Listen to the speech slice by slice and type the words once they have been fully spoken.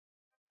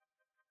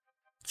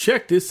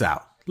Check this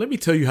out. Let me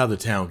tell you how the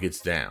town gets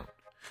down.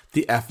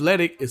 The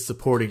Athletic is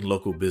supporting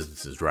local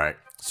businesses, right?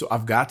 So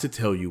I've got to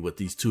tell you what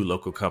these two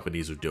local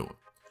companies are doing.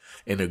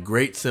 In a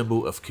great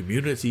symbol of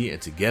community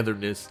and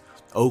togetherness,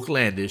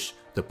 Oaklandish,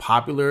 the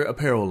popular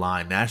apparel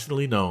line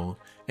nationally known,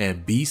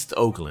 and Beast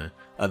Oakland,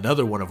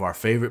 another one of our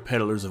favorite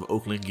peddlers of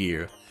Oakland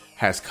gear,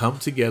 has come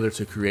together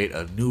to create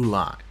a new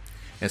line.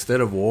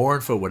 Instead of warring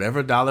for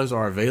whatever dollars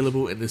are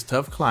available in this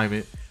tough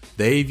climate,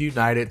 they've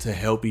united to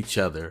help each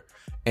other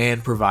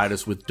and provide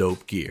us with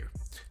dope gear.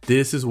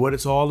 This is what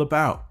it's all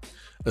about.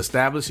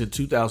 Established in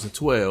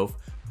 2012,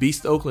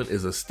 Beast Oakland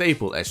is a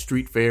staple at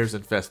street fairs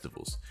and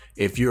festivals.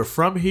 If you're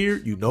from here,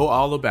 you know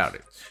all about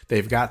it.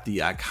 They've got the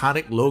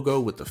iconic logo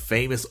with the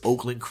famous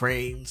Oakland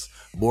cranes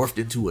morphed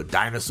into a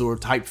dinosaur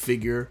type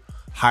figure,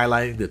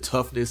 highlighting the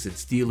toughness and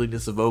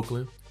steeliness of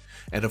Oakland.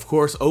 And of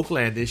course,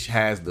 Oaklandish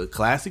has the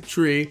classic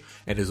tree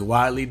and is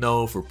widely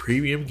known for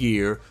premium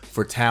gear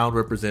for town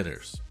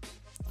representatives.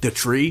 The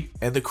tree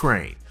and the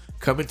crane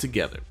coming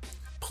together.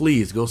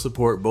 Please go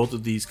support both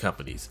of these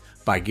companies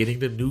by getting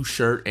the new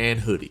shirt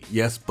and hoodie.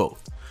 Yes,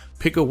 both.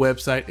 Pick a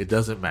website, it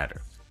doesn't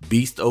matter.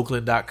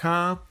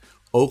 BeastOakland.com,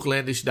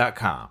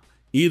 Oaklandish.com.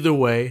 Either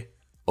way,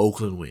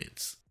 Oakland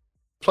wins.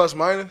 Plus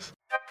minus?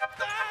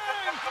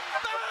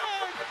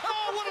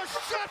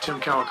 Tim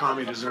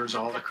Kawakami deserves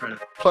all the credit.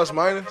 Plus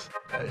minus?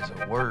 That is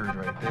a word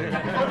right there.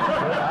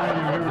 I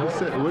didn't hear what you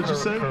said. What'd you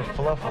say?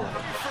 Fluffle.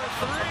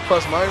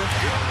 Plus minus?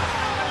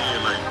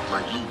 Yeah,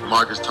 like you,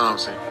 Marcus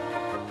Thompson.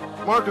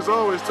 Marcus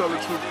always tell the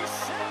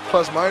truth.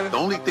 Plus minus? The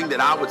only thing that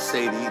I would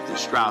say to Ethan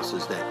Strauss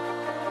is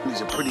that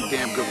he's a pretty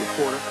damn good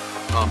reporter.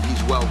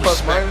 He's well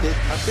Plus respected. minus?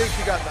 I think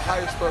he got the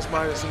highest plus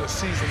minus in the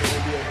season in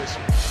NBA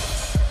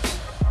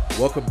history.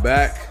 Welcome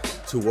back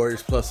to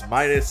Warriors Plus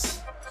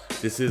Minus.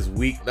 This is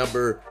week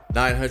number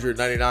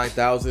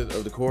 999,000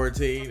 of the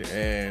quarantine,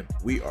 and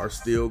we are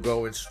still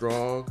going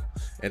strong.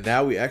 And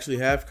now we actually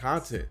have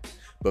content.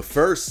 But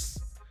first,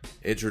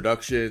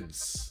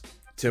 introductions.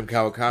 Tim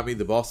Kawakami,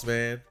 the boss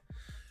man.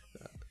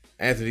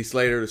 Anthony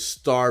Slater, the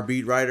star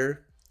beat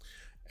writer.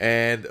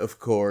 And, of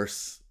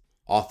course,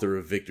 author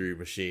of Victory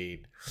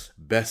Machine.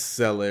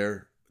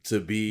 Bestseller to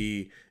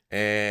be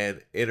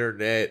an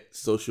internet,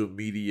 social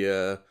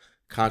media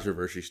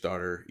controversy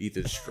starter,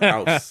 Ethan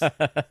Strauss. I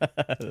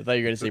thought you were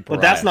going to say Pariah.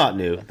 Well, that's not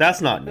new.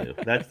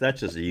 That's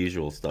just the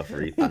usual stuff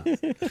for Ethan.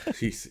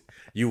 Jeez,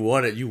 you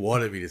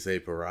wanted me to say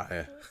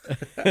Pariah.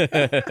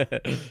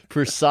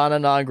 Persona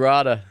non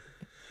grata.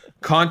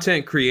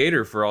 Content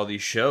creator for all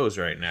these shows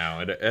right now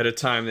at a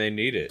time they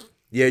need it.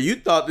 Yeah, you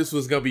thought this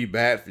was gonna be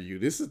bad for you.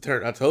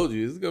 I told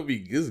you this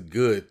is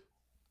good.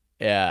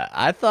 Yeah,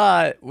 I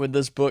thought when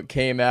this book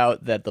came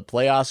out that the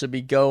playoffs would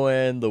be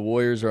going, the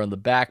Warriors are on the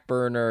back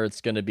burner,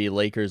 it's going to be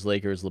Lakers,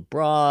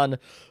 LeBron.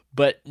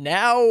 But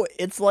now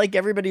it's like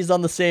everybody's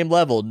on the same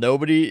level.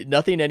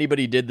 Nothing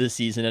anybody did this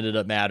season ended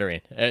up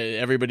mattering.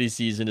 Everybody's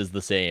season is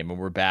the same, and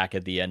we're back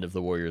at the end of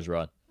the Warriors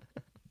run.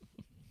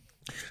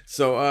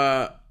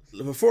 So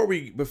before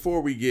we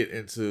get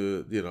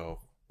into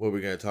what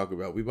we're going to talk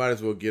about, we might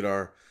as well get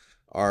our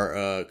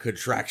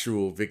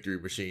contractual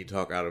Victory Machine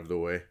talk out of the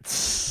way.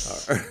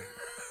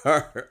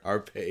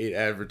 Our paid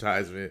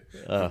advertisement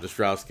from the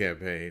Strauss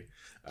campaign.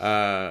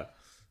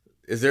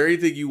 Is there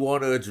anything you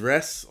want to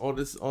address on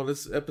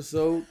this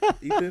episode,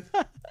 Ethan?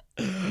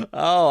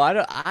 Oh,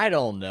 I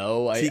don't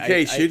know.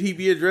 TK, should he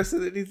be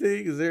addressing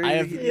anything? Is there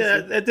anything?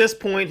 At this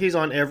point, he's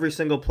on every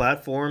single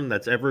platform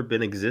that's ever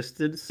been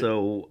existed.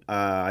 So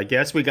I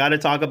guess we got to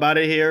talk about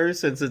it here,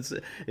 since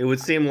it would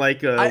seem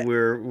like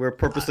we're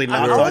purposely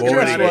not talking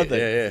about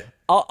it. Yeah.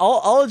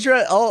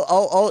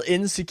 I'll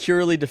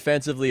insecurely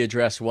defensively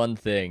address one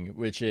thing,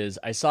 which is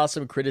I saw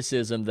some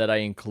criticism that I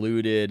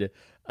included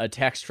a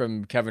text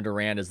from Kevin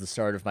Durant as the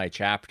start of my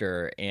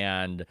chapter,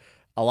 and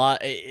a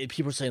lot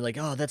people are saying like,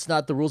 oh, that's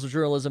not the rules of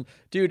journalism.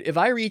 Dude, if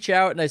I reach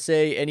out and I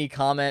say any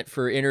comment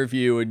for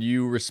interview and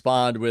you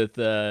respond with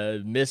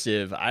a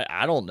missive,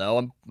 I don't know.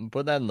 I'm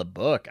putting that in the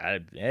book.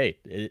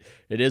 It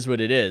is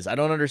what it is. I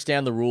don't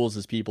understand the rules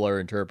as people are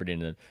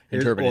interpreting it.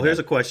 Here's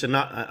a question.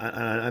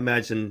 I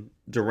imagine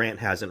Durant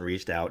hasn't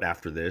reached out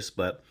after this,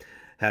 but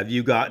have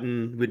you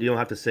gotten, you don't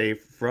have to say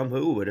from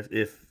who, but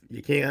if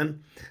you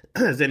can,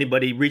 has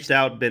anybody reached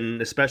out,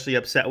 been especially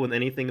upset with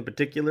anything in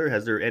particular?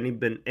 Has there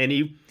been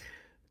any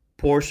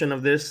portion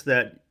of this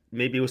that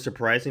maybe was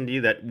surprising to you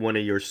that one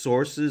of your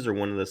sources or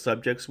one of the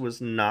subjects was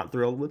not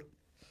thrilled with?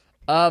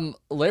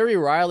 Larry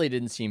Riley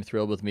didn't seem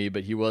thrilled with me,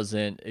 but he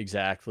wasn't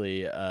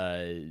exactly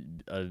a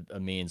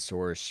main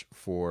source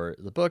for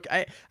the book.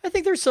 I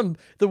think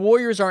the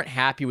Warriors aren't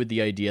happy with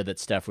the idea that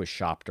Steph was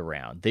shopped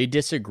around. They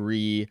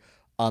disagree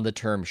on the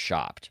term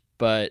shopped,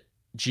 but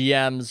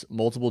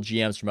multiple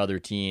GMs from other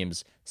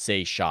teams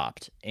say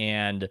shopped.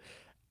 And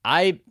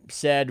I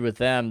said with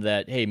them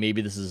that, hey,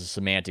 maybe this is a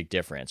semantic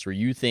difference where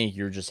you think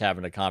you're just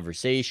having a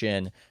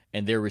conversation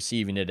and they're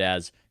receiving it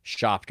as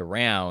shopped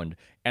around.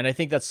 And I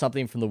think that's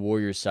something from the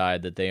Warriors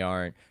side that they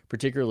aren't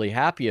particularly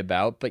happy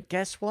about. But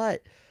guess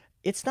what?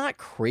 It's not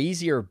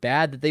crazy or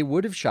bad that they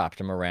would have shopped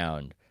him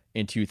around.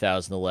 in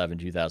 2011,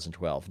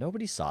 2012.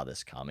 Nobody saw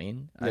this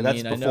coming. And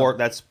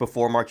that's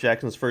before Mark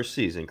Jackson's first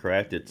season,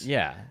 correct? It's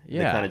yeah.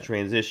 They're kind of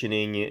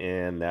transitioning,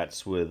 and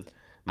that's with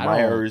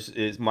Myers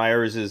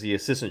is the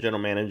assistant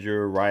general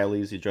manager,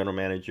 Riley's the general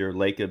manager,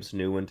 Lacob's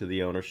new into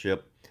the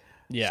ownership.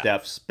 Yeah.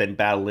 Steph's been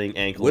battling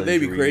ankle Would they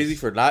injuries. be crazy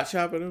for not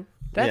chopping him?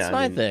 That's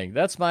my thing.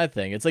 That's my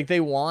thing. It's like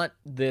they want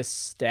this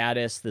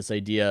status, this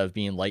idea of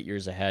being light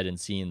years ahead and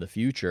seeing the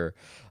future.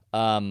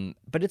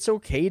 But it's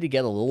okay to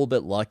get a little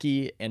bit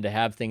lucky and to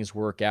have things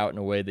work out in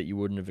a way that you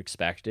wouldn't have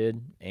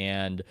expected.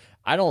 And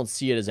I don't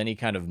see it as any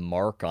kind of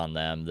mark on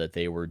them that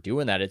they were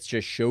doing that. It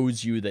just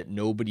shows you that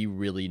nobody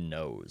really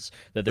knows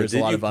that there's a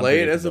lot of unpredictability. Did you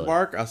play it as a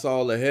mark? I saw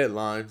all the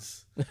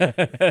headlines.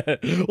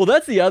 Well,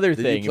 that's the other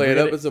thing. Did you play it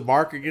up as a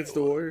mark against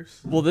the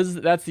Warriors? Well,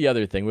 that's the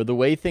other thing. With the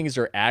way things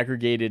are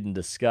aggregated and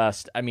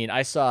discussed, I mean,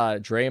 I saw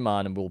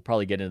Draymond, and we'll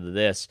probably get into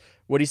this.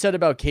 What he said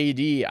about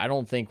KD, I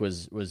don't think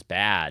was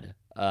bad.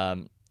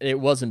 It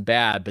wasn't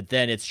bad, but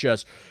then it's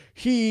just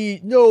he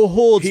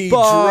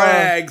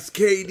drags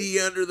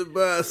KD under the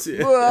bus.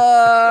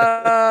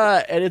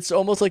 And it's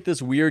almost like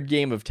this weird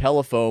game of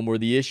telephone where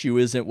the issue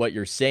isn't what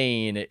you're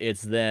saying,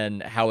 it's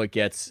then how it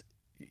gets,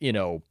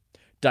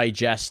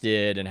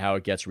 digested and how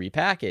it gets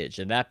repackaged,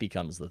 and that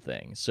becomes the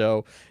thing.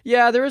 So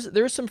yeah,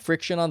 there's some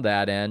friction on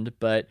that end,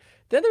 but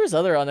then there's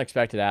other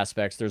unexpected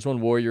aspects. There's one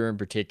Warrior in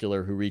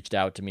particular who reached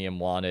out to me and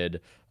wanted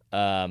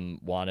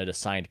a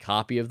signed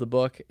copy of the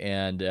book,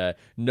 and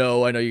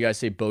no, I know you guys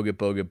say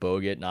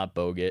Bogut, not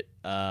Bogut.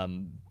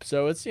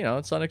 So it's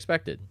it's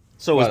unexpected.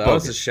 So that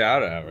was a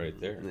shout out right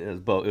there. It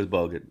was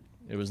Bogut.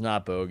 It was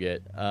not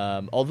Bogut.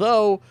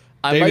 Although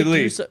I David might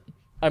Lee.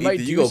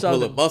 do something.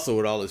 Pull a muscle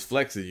with all this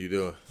flexing you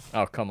doing.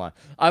 Oh, come on.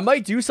 I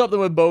might do something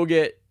with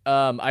Bogut.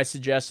 I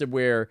suggested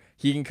where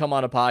he can come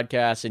on a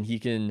podcast and he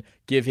can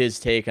give his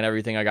take on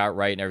everything I got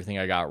right and everything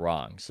I got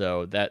wrong.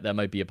 So that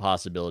might be a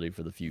possibility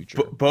for the future.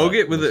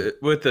 Bogut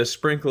with a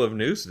sprinkle of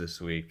news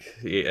this week.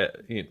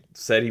 He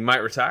said he might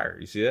retire.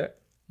 You see that?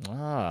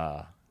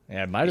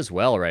 Yeah, might as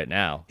well right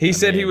now. He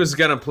said he was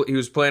he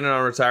was planning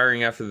on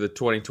retiring after the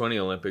 2020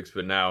 Olympics,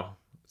 but now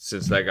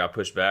since that got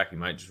pushed back, he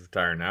might just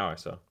retire now. I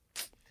saw.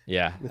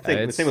 Yeah, the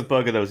thing with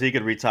Bogut though is he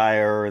could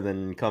retire and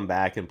then come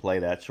back and play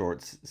that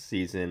short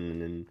season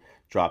and then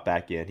drop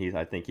back in.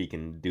 I think he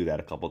can do that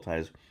a couple of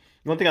times.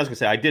 One thing I was gonna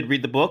say, I did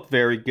read the book,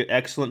 very good,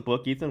 excellent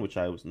book, Ethan, which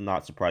I was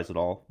not surprised at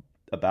all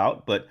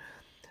about. But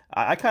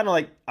I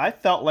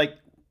felt like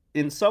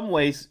in some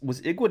ways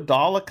was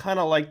Iguodala kind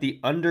of like the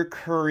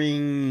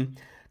undercurring,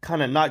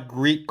 kind of not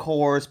Greek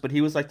chorus, but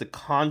he was like the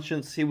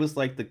conscience. He was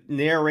like the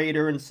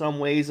narrator in some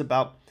ways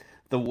about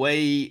the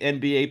way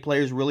NBA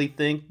players really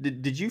think.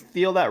 Did you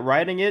feel that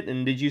writing it,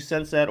 and did you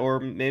sense that, or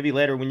maybe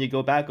later when you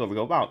go back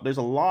over, wow, there's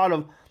a lot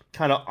of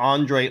kind of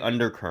Andre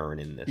undercurrent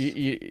in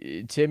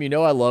this. Tim,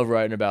 I love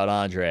writing about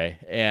Andre,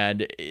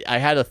 and I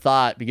had a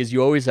thought because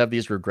you always have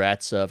these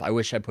regrets of, I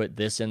wish I put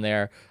this in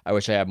there, I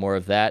wish I had more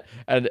of that,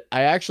 and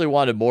I actually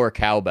wanted more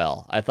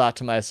cowbell. I thought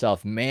to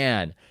myself,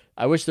 man,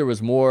 I wish there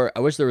was more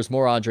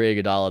Andre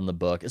Iguodala in the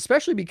book,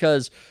 especially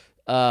because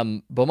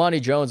Bomani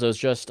Jones, I was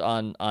just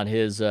on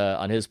his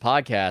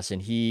podcast,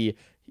 and he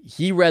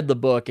read the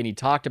book and he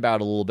talked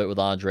about it a little bit with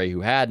Andre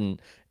who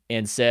hadn't,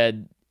 and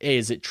said, hey,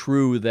 is it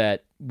true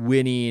that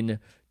winning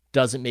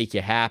doesn't make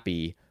you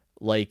happy,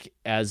 like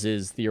as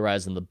is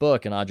theorized in the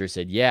book? And Andre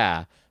said,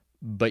 yeah,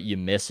 but you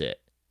miss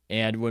it.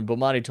 And when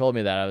Bomani told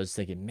me that, I was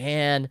thinking,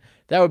 man,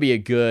 that would be a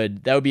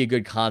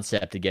good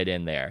concept to get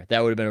in there.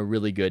 That would have been a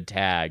really good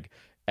tag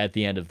at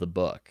the end of the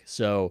book.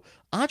 So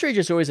Andre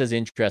just always has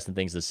interesting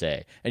things to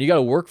say, and you got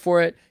to work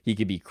for it. He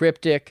can be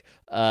cryptic,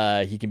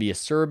 he can be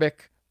acerbic,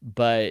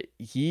 but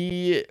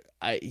he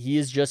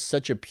is just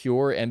such a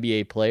pure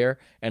NBA player,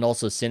 and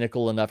also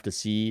cynical enough to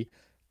see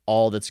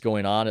all that's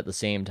going on at the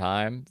same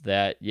time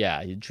that,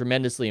 yeah, he's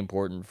tremendously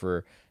important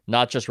for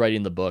not just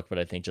writing the book, but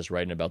I think just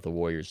writing about the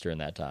Warriors during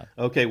that time.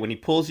 Okay, when he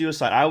pulls you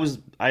aside, I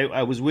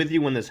was with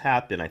you when this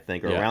happened, I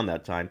think, or around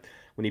that time,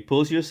 when he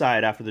pulls you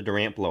aside after the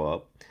Durant blow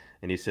up,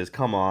 and he says,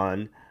 come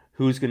on,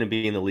 who's going to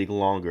be in the league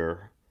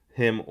longer,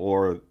 him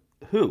or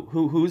who?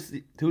 Who's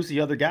the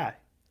other guy?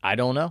 I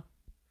don't know.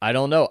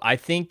 I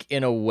think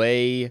in a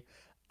way,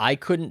 I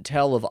couldn't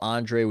tell if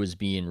Andre was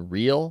being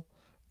real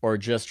or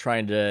just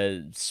trying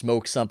to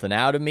smoke something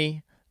out of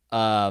me.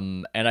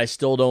 And I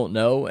still don't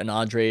know. And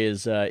Andre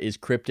is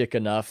cryptic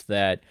enough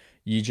that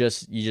you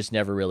just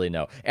never really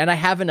know. And I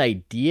have an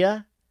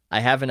idea,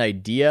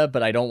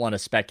 but I don't want to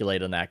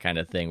speculate on that kind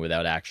of thing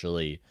without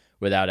actually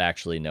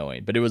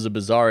knowing. But it was a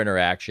bizarre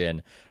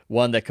interaction,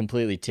 one that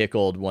completely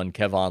tickled one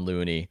Kevon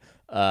Looney.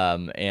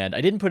 And I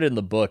didn't put it in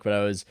the book, but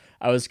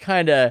I was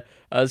kind of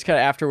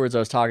afterwards, I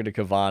was talking to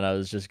Kevon. I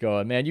was just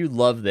going, man, you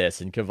love this.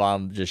 And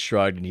Kevon just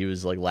shrugged and he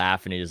was like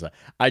laughing. He was like,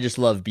 I just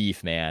love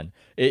beef, man.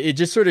 It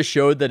just sort of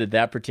showed that at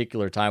that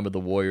particular time with the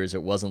Warriors,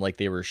 it wasn't like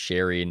they were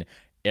sharing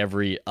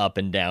every up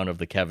and down of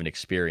the Kevin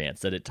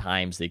experience, that at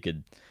times they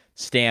could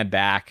stand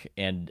back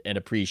and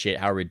appreciate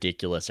how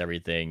ridiculous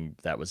everything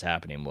that was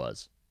happening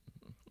was.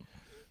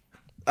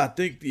 I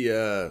think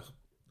the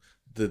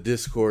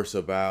discourse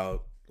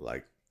about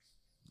like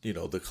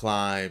the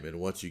climb, and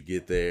once you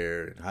get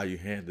there and how you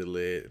handle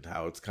it and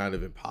how it's kind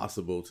of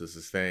impossible to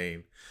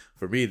sustain.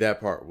 For me,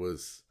 that part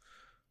was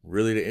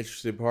really the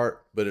interesting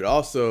part, but it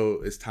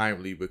also is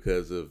timely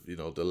because of,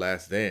 The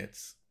Last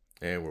Dance.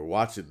 And we're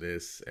watching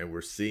this and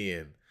we're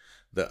seeing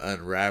the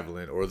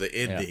unraveling or the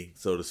ending,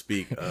 so to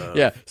speak.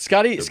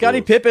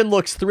 Scottie Pippen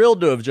looks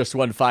thrilled to have just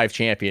won 5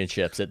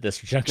 championships at this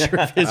juncture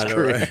of his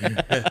career.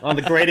 Right? On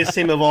the greatest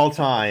team of all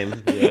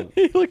time. Yeah.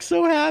 He looks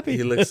so happy.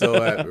 He looks so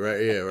happy,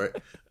 right? Yeah, right.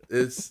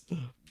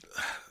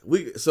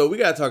 We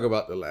got to talk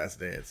about The Last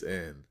Dance.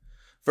 And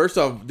first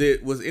off, I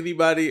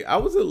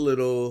was a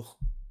little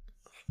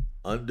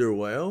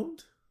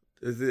underwhelmed.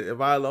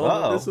 Am I alone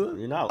on this one?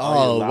 You're not.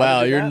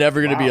 Wow! You're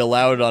never going to be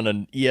allowed on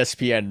an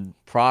ESPN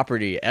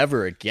property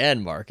ever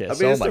again, Marcus.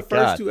 I mean, it's the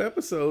first 2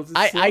 episodes.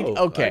 I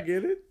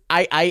get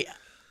it.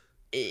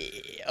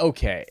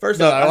 Okay. First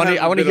off,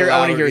 I want to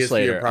hear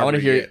Slater. I want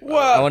to hear.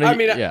 Well,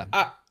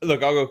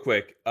 look, I'll go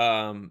quick.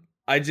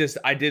 I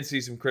did see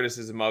some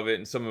criticism of it,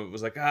 and some of it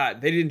was like,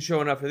 they didn't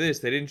show enough of this,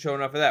 they didn't show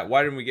enough of that.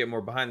 Why didn't we get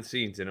more behind the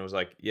scenes? And it was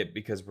like,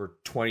 because we're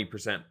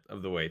 20%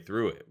 of the way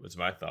through it, was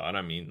my thought.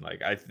 I mean,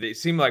 it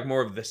seemed like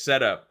more of the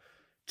setup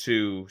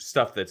to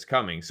stuff that's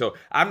coming. So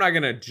I'm not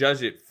gonna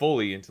judge it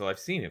fully until I've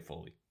seen it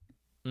fully.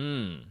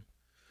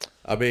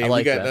 I mean,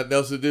 we got nothing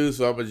else to do,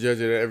 so I'm gonna judge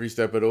it every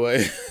step of the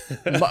way.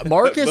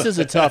 Marcus is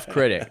a tough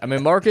critic. I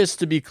mean, Marcus,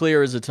 to be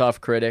clear, is a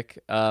tough critic.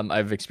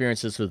 I've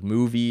experienced this with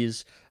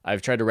movies.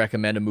 I've tried to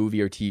recommend a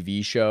movie or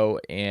TV show,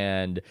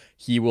 and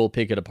he will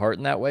pick it apart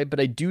in that way.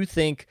 But I do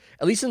think,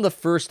 at least in the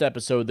first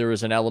episode, there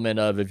was an element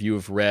of, if you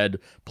have read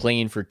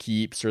Playing for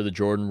Keeps or The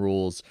Jordan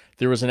Rules,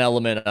 there was an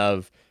element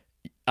of,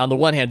 on the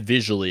one hand,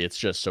 visually, it's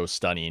just so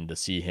stunning to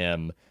see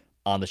him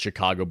on the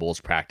Chicago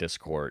Bulls practice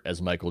court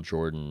as Michael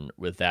Jordan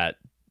with that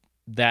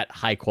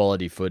high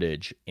quality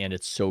footage, and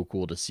it's so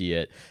cool to see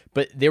it.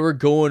 But they were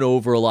going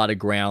over a lot of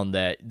ground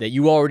that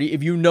you already,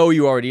 if you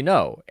already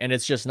know, and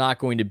it's just not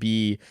going to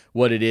be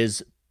what it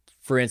is,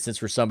 for instance,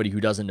 for somebody who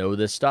doesn't know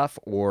this stuff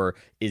or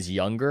is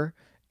younger,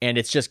 and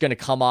it's just going to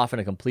come off in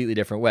a completely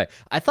different way.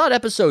 I thought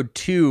episode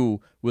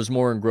 2 was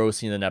more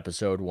engrossing than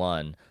episode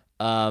 1.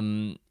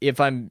 If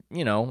I'm,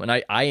 and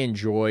I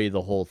enjoy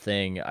the whole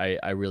thing,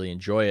 I really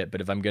enjoy it,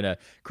 but if I'm going to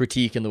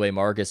critique in the way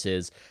Marcus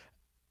is,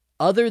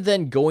 other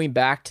than going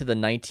back to the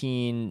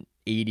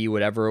 1980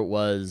 whatever it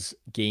was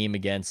game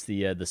against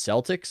the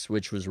Celtics,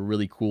 which was a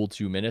really cool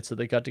 2 minutes that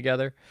they cut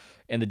together,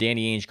 and the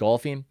Danny Ainge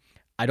golfing,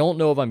 I don't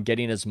know if I'm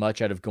getting as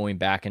much out of going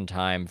back in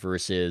time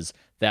versus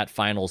that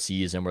final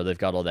season where they've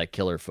got all that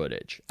killer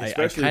footage.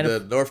 Especially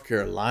the North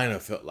Carolina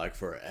felt like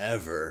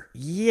forever.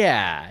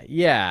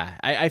 Yeah.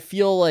 I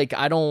feel like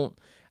I don't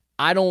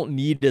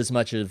need as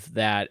much of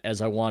that as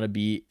I want to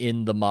be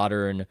in the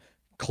modern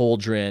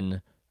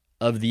cauldron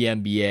of the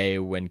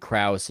NBA when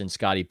Krause and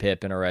Scottie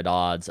Pippen are at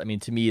odds. I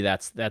mean, to me,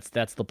 that's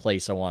the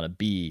place I want to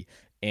be.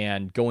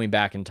 And going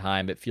back in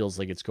time, it feels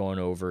like it's going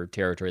over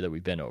territory that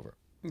we've been over.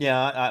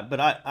 Yeah, but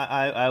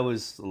I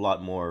was a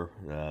lot more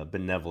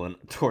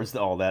benevolent towards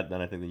all that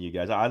than I think than you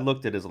guys. I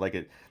looked at it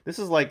as this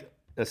is like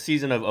a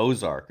season of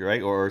Ozark,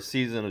 right? Or a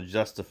season of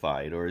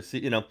Justified, or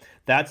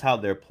that's how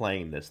they're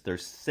playing this. They're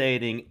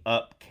setting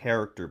up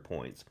character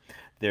points.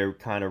 They're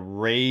kind of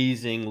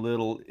raising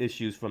little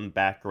issues from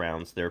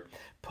backgrounds. They're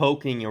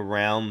poking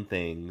around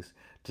things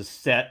to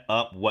set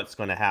up what's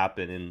going to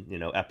happen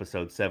in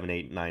episodes 7,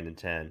 8, 9, and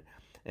 10.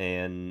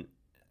 And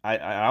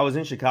I was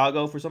in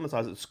Chicago for some, so I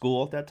was at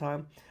school at that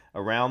time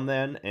around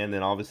then, and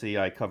then obviously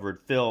I covered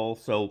Phil.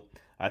 So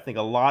I think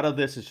a lot of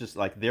this is just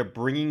like they're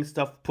bringing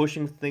stuff,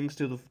 pushing things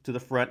to the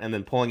front, and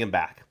then pulling them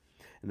back,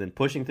 and then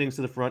pushing things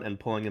to the front and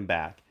pulling them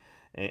back.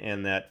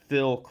 And that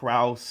Phil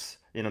Krause,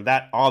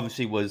 that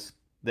obviously was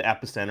the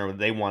epicenter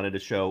they wanted to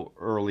show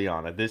early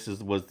on.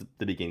 Was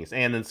the beginnings,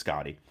 and then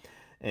Scottie,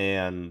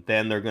 and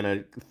then they're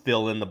gonna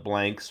fill in the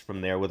blanks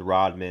from there with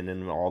Rodman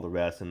and all the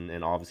rest,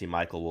 and obviously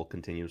Michael will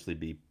continuously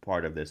be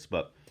part of this.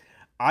 But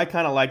I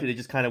kind of liked it. It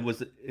just kind of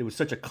was. It was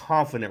such a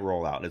confident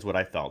rollout, is what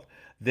I felt.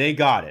 They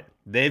got it.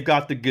 They've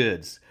got the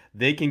goods.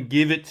 They can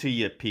give it to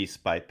you piece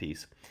by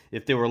piece.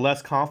 If they were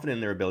less confident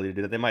in their ability to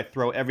do that, they might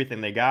throw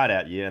everything they got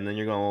at you, and then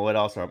you're going, well, what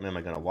else am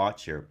I going to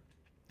watch here?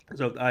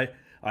 So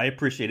I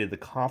appreciated the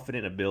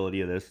confident ability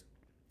of this.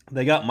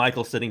 They got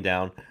Michael sitting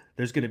down.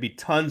 There's going to be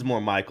tons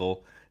more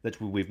Michael that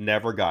we've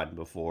never gotten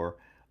before.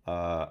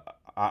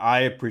 I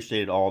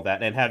appreciated all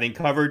that. And having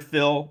covered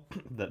Phil,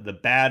 the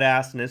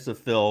badassness of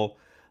Phil,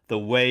 the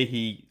way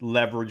he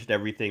leveraged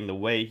everything, the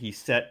way he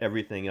set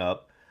everything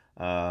up,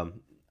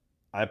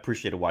 I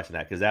appreciated watching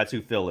that because that's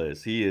who Phil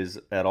is. He is,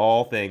 at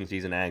all things,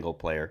 he's an angle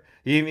player.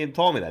 He even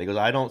told me that. He goes,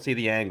 I don't see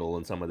the angle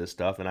in some of this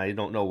stuff, and I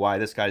don't know why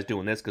this guy's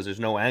doing this because there's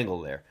no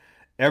angle there.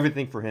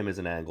 Everything for him is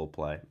an angle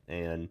play,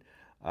 and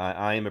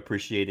I am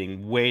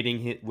appreciating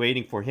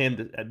waiting for him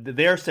to.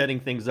 They're setting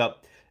things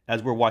up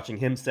as we're watching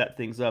him set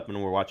things up,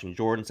 and we're watching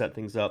Jordan set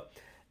things up.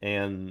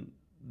 And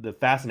the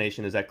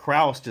fascination is that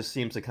Krause just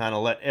seems to kind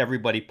of let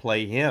everybody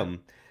play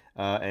him,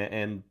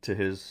 and to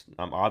his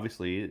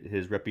obviously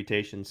his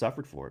reputation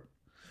suffered for it.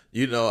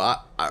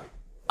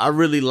 I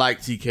really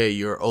like TK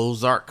your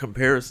Ozark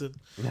comparison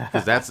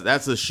because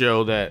that's a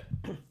show that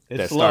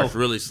starts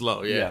really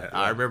slow. Yeah,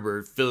 I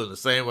remember feeling the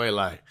same way.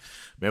 Like,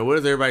 man, what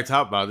does everybody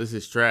talk about? This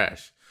is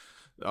trash.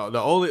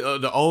 The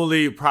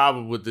only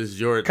problem with this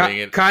Jordan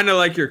thing, kind of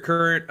like your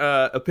current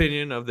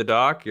opinion of the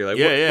doc. You're like,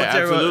 what's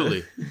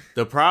absolutely.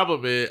 The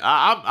problem is,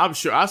 I'm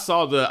sure I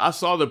saw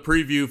the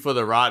preview for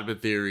the Rodman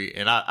theory,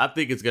 and I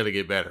think it's gonna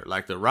get better.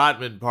 Like the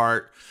Rodman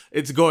part,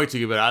 it's going to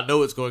get better. I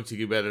know it's going to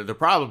get better. The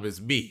problem is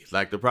me.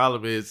 Like the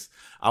problem is,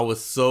 I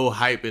was so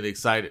hyped and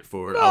excited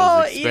for it.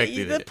 I was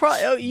expecting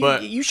it.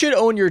 But you should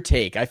own your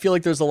take. I feel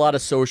like there's a lot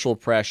of social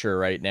pressure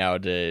right now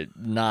to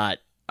not.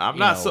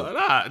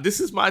 This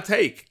is my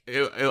take.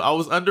 I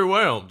was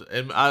underwhelmed,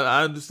 and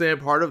I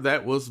understand part of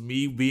that was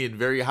me being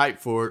very hyped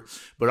for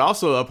it, but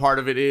also a part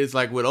of it is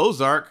like with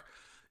Ozark,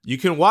 you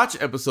can watch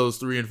episodes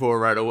 3 and 4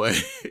 right away.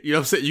 You know what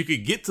I'm saying? You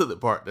can get to the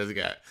part that's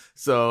got.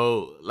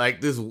 So like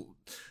this,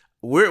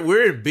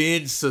 we're in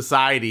binge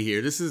society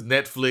here. This is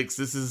Netflix.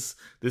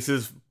 This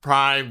is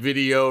Prime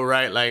Video,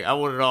 right? Like I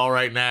want it all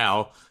right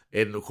now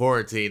in the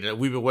quarantine, and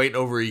we've been waiting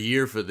over a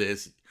year for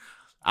this.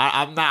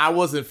 I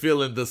wasn't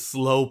feeling the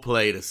slow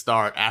play to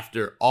start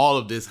after all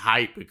of this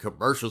hype and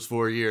commercials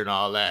for a year and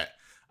all that.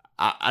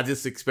 I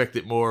just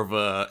expected more of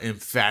a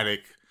emphatic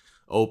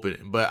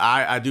opening. But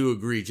I do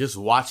agree. Just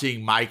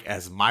watching Mike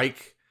as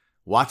Mike,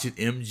 watching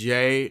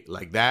MJ,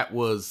 like that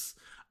was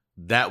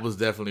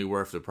definitely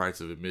worth the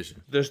price of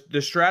admission.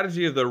 The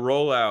strategy of the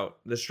rollout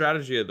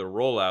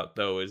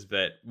though is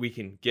that we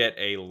can get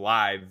a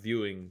live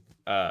viewing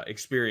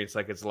experience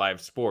like it's live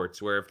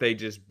sports, where if they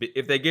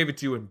gave it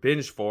to you in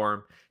binge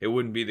form, it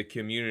wouldn't be the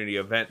community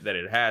event that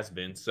it has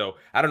been. So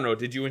I don't know,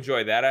 did you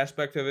enjoy that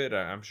aspect of it?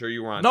 I'm sure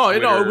you were on Twitter.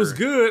 No, it was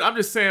good. I'm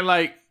just saying,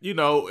 like, you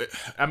know,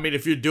 I mean,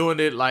 if you're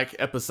doing it like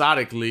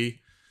episodically,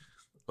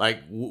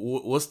 like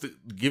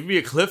give me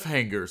a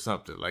cliffhanger or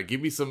something. Like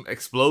give me some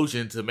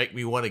explosion to make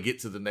me want to get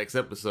to the next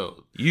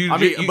episode.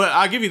 But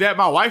I'll give you that.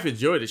 My wife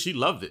enjoyed it. She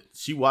loved it.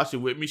 She watched it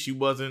with me.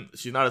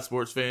 She's not a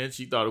sports fan.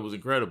 She thought it was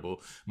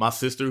incredible. My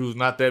sister, who's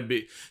not that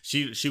big,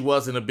 she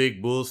wasn't a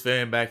big Bulls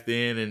fan back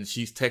then, and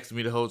she's texting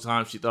me the whole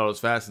time. She thought it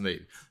was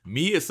fascinating.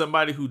 Me, as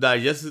somebody who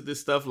digested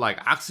this stuff like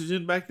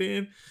oxygen back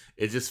then,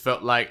 it just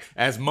felt like,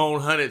 as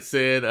Moan Hunnit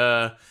said,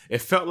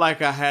 it felt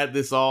like I had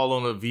this all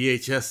on a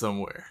VHS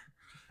somewhere.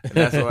 And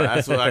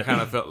that's what I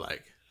kind of felt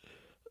like.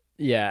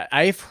 Yeah,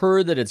 I've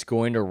heard that it's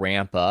going to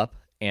ramp up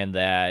and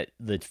that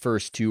the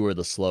first 2 are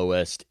the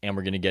slowest, and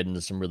we're going to get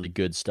into some really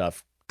good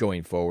stuff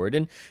going forward.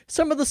 And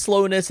some of the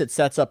slowness, it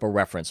sets up a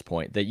reference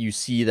point that you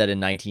see that in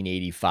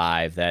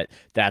 1985,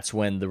 that's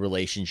when the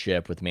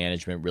relationship with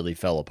management really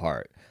fell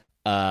apart,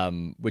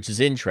 which is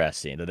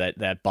interesting,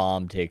 that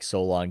bomb takes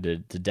so long to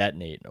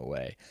detonate in a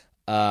way.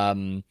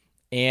 And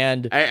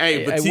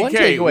hey, but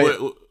TK,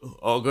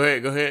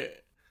 go ahead.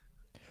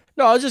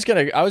 No, I was just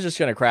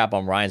gonna crap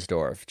on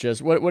Reinsdorf.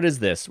 Just what is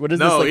this? What is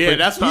this? No, yeah,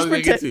 that's what I was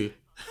gonna get to.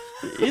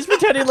 He's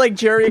pretending like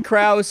Jerry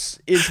Krause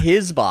is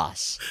his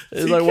boss.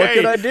 He's TK, like, what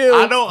could I do?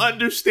 I don't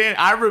understand.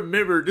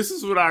 This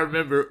is what I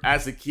remember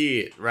as a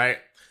kid, right?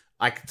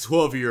 Like a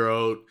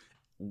 12-year-old,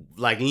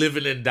 like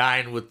living and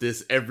dying with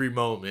this every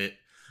moment.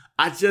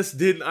 I just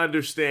didn't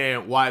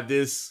understand why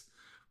this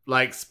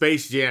like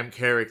Space Jam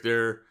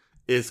character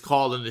is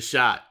calling the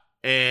shot.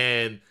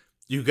 And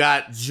you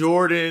got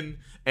Jordan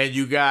and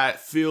you got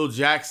Phil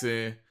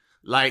Jackson,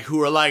 like,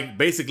 who are like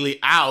basically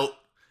out,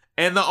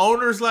 and the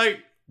owner's like,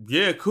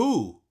 yeah,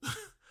 cool.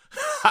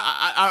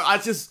 I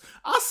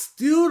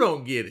still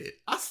don't get it.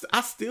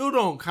 I still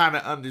don't kind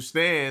of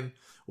understand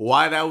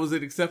why that was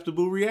an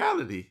acceptable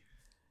reality.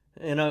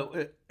 You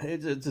know,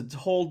 it's a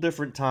whole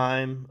different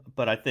time,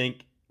 but I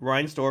think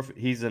Reinsdorf,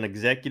 he's an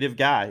executive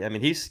guy. I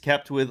mean, he's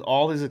kept with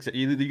all his.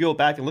 You go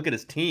back and look at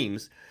his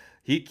teams.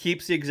 He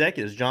keeps the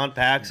executives, John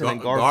Paxson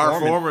and Gar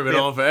Forman. Been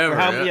on forever.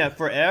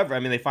 Forever. I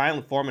mean,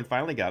 Foreman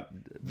finally got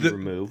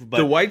removed. But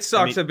the White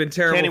Sox have been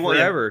terrible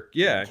forever.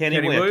 Yeah,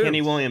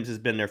 Kenny Williams has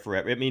been there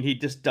forever. I mean, he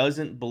just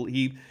doesn't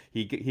believe.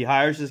 He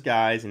hires his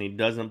guys and he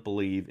doesn't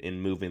believe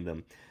in moving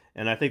them.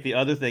 And I think the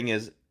other thing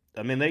is,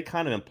 I mean, they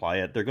kind of imply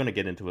it. They're going to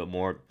get into it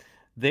more.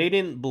 They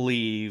didn't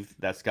believe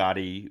that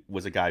Scotty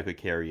was a guy who could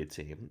carry a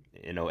team.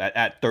 You know,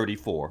 at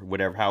 34,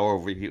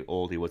 however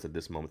old he was at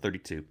this moment,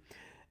 32.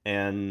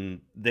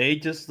 And they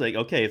just like,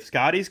 okay, if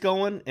Scotty's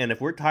going, and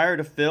if we're tired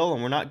of Phil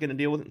and we're not going to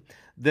deal with it,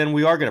 then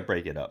we are going to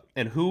break it up.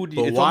 And who?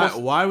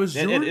 Why was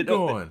Jordan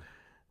going?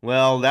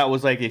 Well, that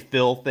was like a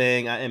Phil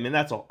thing. I mean,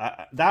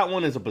 that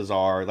one is a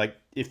bizarre. Like,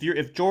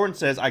 if Jordan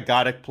says I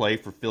gotta play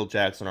for Phil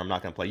Jackson or I'm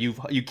not going to play,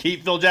 you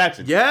keep Phil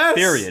Jackson. Yes.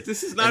 Period.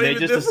 This is not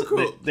even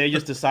difficult. They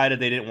just decided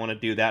they didn't want to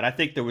do that. I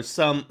think there was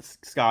some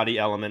Scotty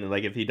element, and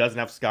like if he doesn't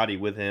have Scotty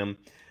with him,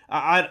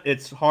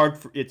 it's hard.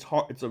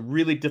 It's a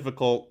really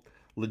difficult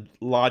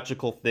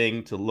logical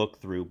thing to look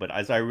through, but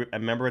as I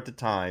remember at the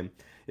time,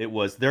 it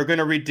was they're going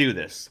to redo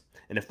this,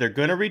 and if they're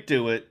going to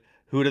redo it,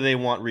 who do they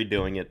want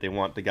redoing it? They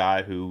want the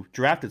guy who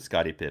drafted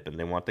Scottie Pippen.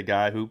 They want the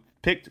guy who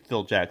picked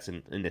Phil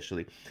Jackson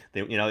initially.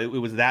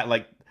 It was that,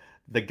 like,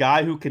 the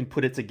guy who can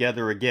put it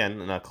together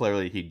again. Now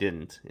clearly he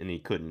didn't and he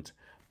couldn't,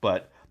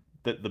 but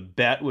the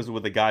bet was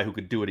with a guy who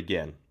could do it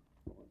again.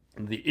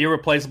 The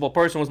irreplaceable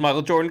person was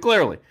Michael Jordan,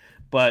 clearly,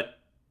 but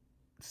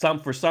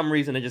for some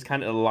reason it just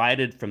kind of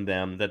elided from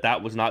them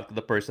that was not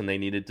the person they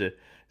needed to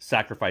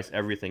sacrifice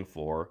everything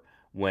for.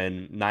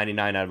 When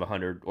 99 out of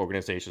 100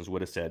 organizations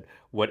would have said,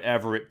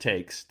 whatever it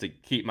takes to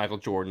keep Michael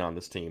Jordan on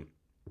this team,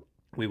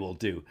 we will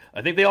do.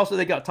 I think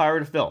they got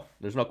tired of Phil.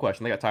 There's no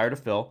question. They got tired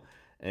of Phil,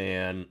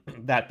 and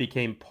that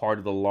became part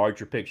of the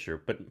larger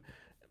picture. But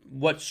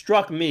what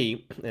struck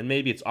me, and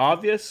maybe it's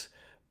obvious,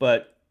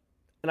 and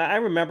I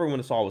remember when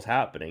this all was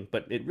happening,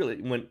 but it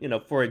really,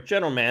 for a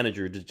general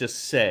manager to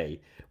just say,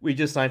 we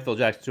just signed Phil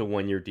Jackson to a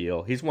 1-year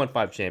deal. He's won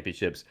 5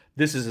 championships.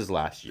 This is his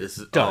last year.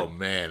 Done. Oh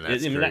man,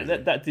 that's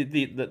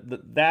crazy.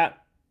 That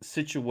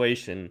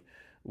situation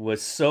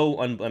was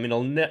so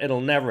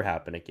it'll never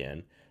happen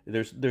again.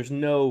 There's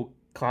no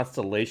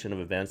constellation of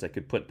events that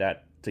could put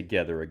that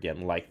together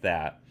again like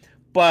that.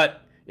 But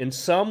in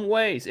some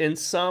ways,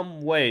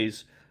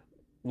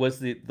 was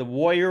the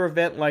Warrior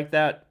event like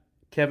that?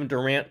 Kevin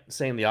Durant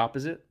saying the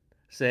opposite.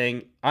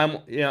 Saying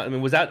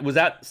was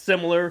that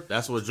similar?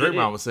 That's what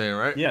Draymond was saying,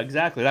 right? Yeah,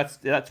 exactly.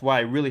 That's why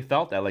I really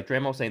felt that. Like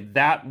Draymond was saying,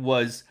 that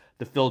was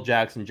the Phil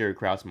Jackson, Jerry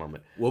Krause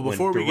moment. Well,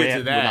 before we get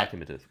to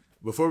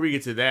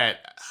that,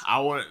 I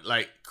want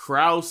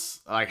Krause.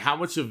 Like, how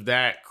much of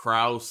that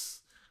Krause,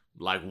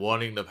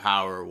 wanting the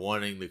power,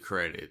 wanting the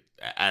credit,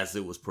 as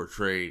it was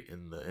portrayed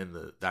in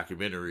the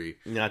documentary,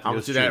 how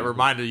much of that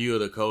reminded you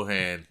of the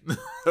Cohan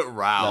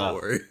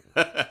rivalry?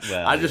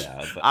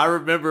 I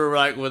remember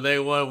when they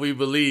won We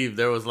Believe,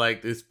 there was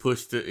this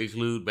push to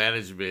include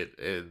management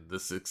and the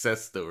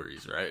success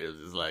stories, right? It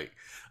was just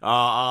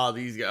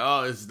these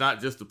guys, it's not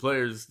just the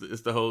players,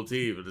 it's the whole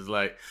team. And it's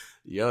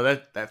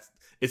that's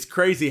it's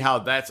crazy how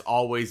that's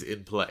always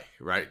in play,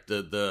 right?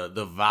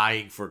 The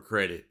vying for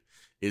credit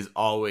is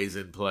always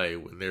in play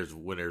when there's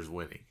winners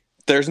winning.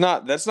 That's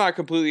not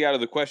completely out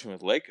of the question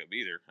with Lacob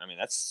either. I mean,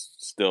 that's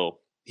still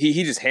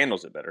he just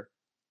handles it better.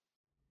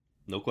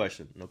 No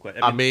question.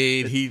 I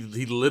mean,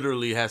 he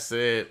literally has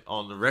said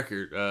on the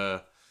record,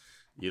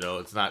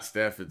 it's not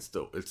Steph. It's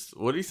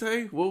what did he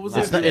say? What was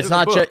it? It's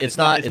not just Steph. It's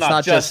not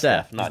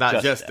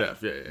just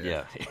Steph.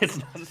 Yeah. It's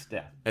not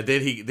Steph. And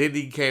then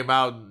he came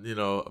out and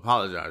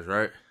apologized,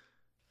 right?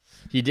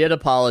 He did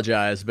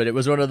apologize, but it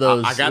was one of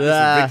those. I got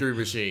this victory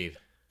machine.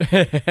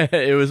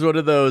 It was one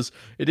of those.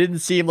 It didn't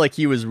seem like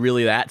he was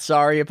really that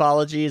sorry.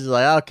 Apologies,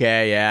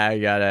 okay, yeah, I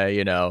gotta,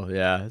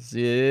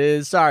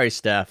 sorry,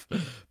 Steph.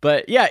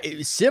 But yeah,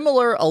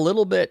 similar a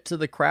little bit to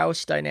the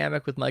Krause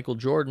dynamic with Michael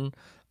Jordan.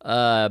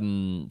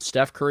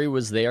 Steph Curry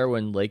was there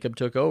when Lacob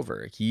took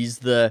over. He's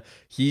the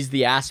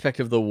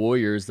aspect of the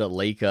Warriors that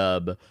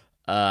Lacob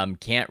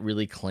can't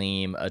really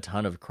claim a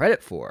ton of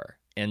credit for.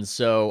 And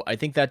so I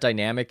think that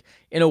dynamic,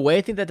 in a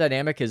way,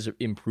 has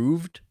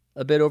improved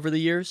a bit over the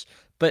years.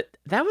 But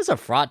that was a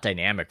fraught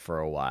dynamic for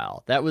a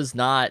while. I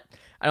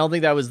don't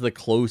think that was the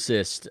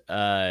closest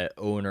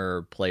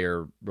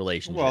owner-player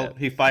relationship. Well,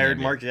 he fired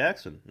Mark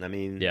Jackson. I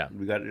mean, yeah,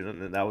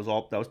 that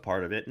was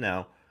part of it.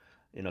 Now,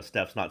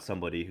 Steph's not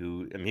somebody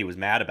who, he was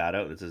mad about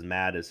it. It's as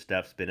mad as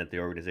Steph's been at the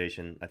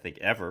organization, I think,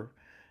 ever.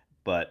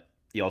 But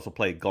he also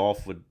played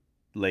golf with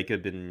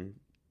Lacob and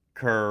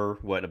Kerr,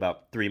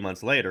 about 3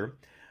 months later.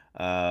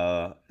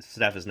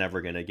 Steph is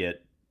never going to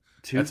get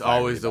That's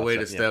always the way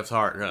to Steph's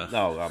heart, huh?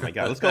 Oh my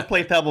God. Let's go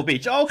play Pebble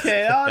Beach.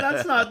 Okay.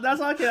 That's not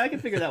okay. I can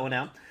figure that one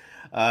out.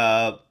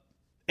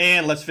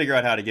 And let's figure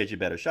out how to get you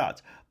better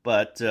shots.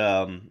 But,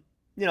 I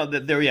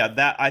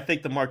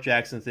think the Mark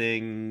Jackson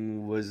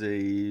thing was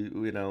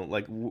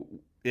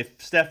if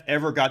Steph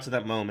ever got to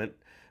that moment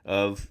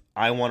of,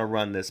 I want to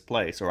run this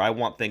place, or I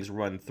want things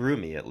run through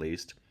me at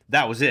least,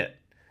 that was it.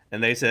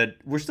 And they said,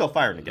 we're still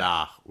firing again.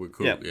 Nah, we're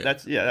cool.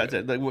 That's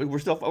it.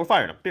 We're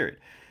firing them, period.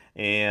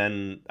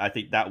 And I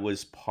think that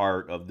was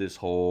part of this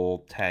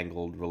whole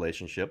tangled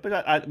relationship,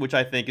 which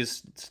I think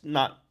is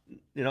not,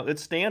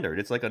 it's standard.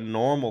 It's like a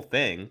normal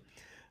thing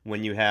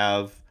when you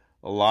have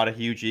a lot of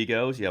huge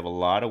egos, you have a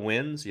lot of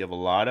wins, you have a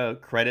lot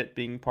of credit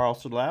being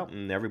parceled out,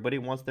 and everybody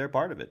wants their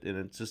part of it. And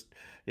it's just,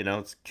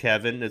 it's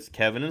Kevin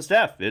and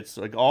Steph. It's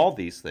like all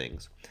these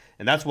things.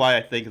 And that's why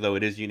I think, though,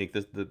 it is unique.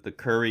 The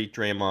Curry,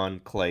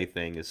 Draymond, Clay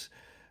thing is,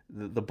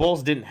 the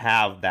Bulls didn't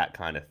have that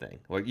kind of thing.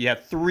 Like, you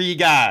have 3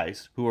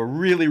 guys who are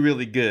really,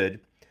 really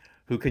good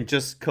who can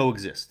just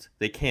coexist.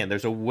 They can.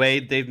 There's a way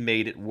they've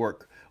made it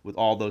work with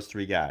all those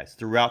 3 guys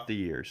throughout the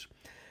years.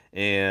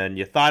 And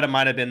you thought it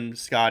might have been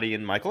Scottie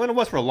and Michael, and it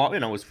was for a long,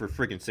 it was for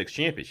freaking 6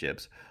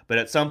 championships. But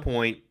at some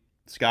point,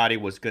 Scottie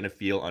was going to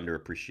feel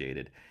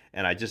underappreciated.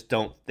 And I just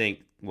don't think,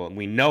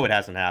 we know it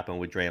hasn't happened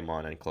with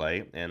Draymond and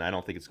Clay, and I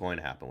don't think it's going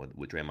to happen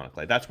with Draymond and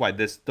Clay. That's why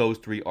those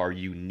 3 are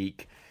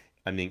unique.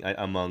 I mean,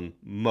 among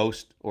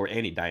most or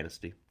any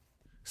dynasty.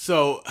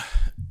 So,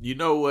 you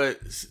know what?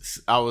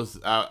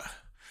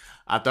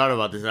 I thought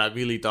about this, and I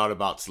immediately thought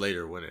about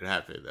Slater when it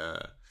happened.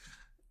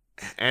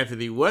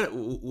 Anthony, what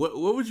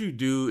would you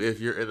do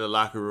if you're in the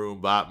locker room,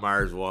 Bob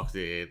Myers walks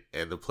in,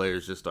 and the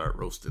players just start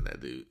roasting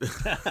that dude?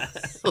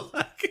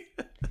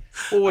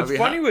 Well, what's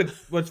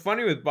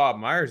funny with Bob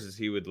Myers is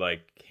he would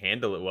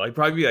handle it well. He'd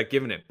probably be like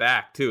giving it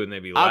back too, and they'd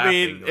be laughing. I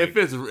mean, like,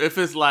 if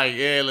it's like,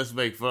 yeah, let's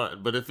make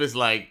fun, but if it's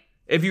like,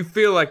 if you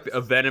feel like a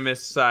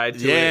venomous side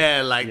to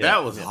it,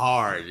 that was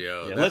hard,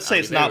 yo. Yeah, That- let's say I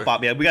it's mean, not they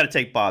Bob. Yeah, we got to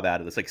take Bob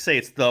out of this. Like, say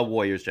it's the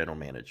Warriors general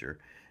manager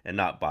and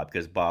not Bob,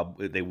 because Bob,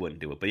 they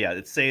wouldn't do it. But yeah,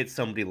 say it's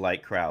somebody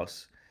like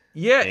Krause.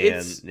 yeah,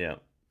 And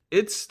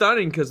it's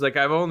stunning because like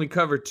I've only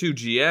covered 2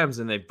 GMs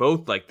and they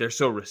both like they're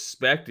so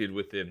respected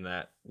within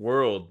that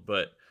world.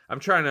 But I'm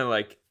trying to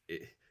like,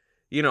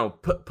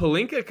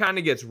 Pelinka kind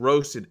of gets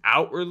roasted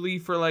outwardly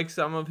for like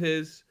some of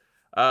his,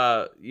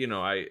 I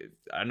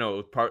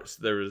know parts.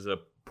 There was a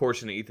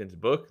portion of Ethan's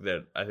book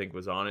that I think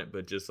was on it,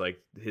 but just like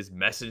his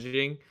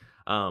messaging.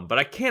 But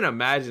I can't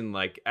imagine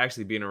like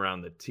actually being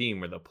around the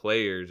team or the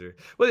players or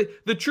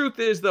the truth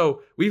is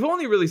though, we've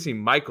only really seen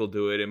Michael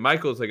do it, and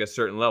Michael's like a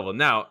certain level.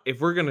 Now, if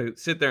we're gonna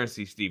sit there and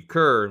see Steve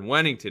Kerr and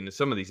Wennington and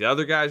some of these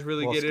other guys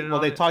really get in,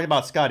 they talked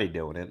about Scotty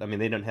doing it. I mean,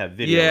 they didn't have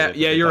video.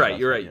 Yeah,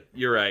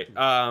 you're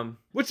right.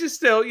 Which is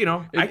still,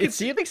 I It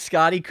seemed like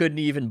Scotty couldn't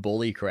even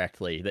bully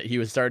correctly. That he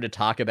was starting to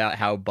talk about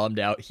how bummed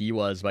out he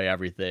was by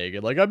everything,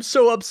 and like, I'm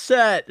so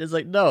upset. It's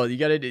like, no, you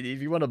gotta,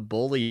 if you want to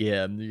bully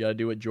him, you gotta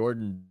do what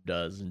Jordan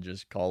does and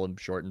just call him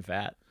short and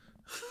fat.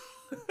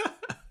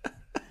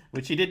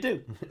 Which he did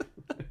do.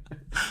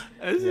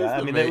 Yeah,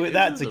 I mean,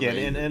 that's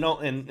again,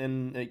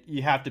 and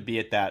you have to be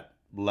at that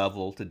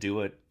level to do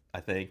it. I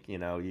think you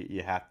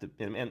have to,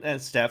 and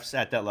Steph's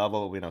at that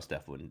level. We know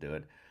Steph wouldn't do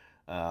it.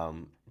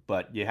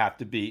 But you have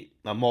to be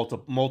a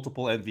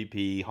multiple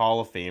MVP,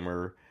 Hall of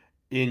Famer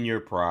in your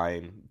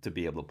prime to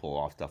be able to pull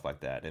off stuff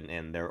like that.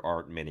 And there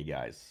aren't many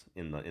guys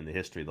in the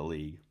history of the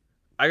league.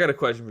 I got a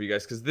question for you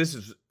guys because this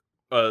is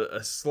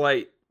a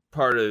slight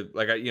part of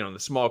like the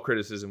small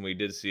criticism we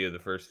did see of the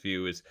first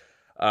few is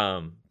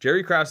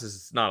Jerry Krause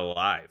is not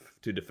alive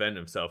to defend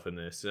himself in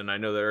this, and I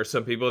know there are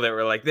some people that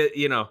were like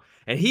that,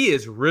 and he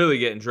is really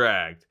getting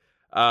dragged.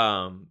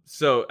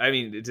 So I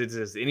mean,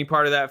 does any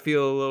part of that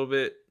feel a little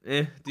bit? Do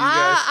you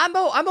guys?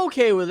 I'm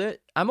okay with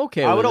it. I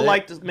would have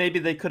liked to, maybe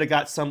they could have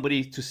got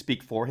somebody to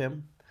speak for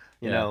him.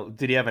 You know,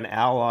 did he have an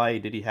ally?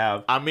 Did he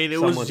have? I mean,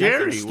 it was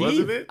Jerry,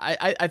 wasn't it?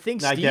 I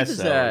think Steve is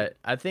that.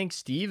 I think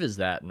Steve is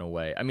that in a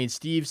way. I mean,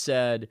 Steve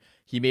said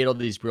he made all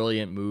these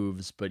brilliant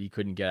moves, but he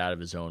couldn't get out of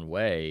his own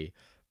way.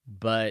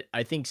 But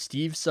I think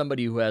Steve's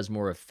somebody who has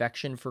more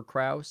affection for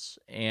Krause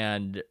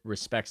and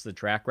respects the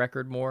track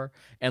record more,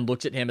 and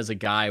looks at him as a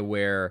guy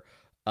where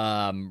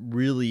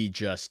really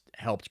just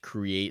helped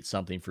create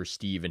something for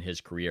Steve in his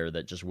career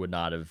that just would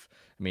not have.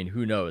 I mean,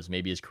 who knows?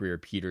 Maybe his career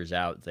peters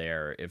out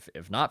there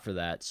if not for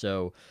that.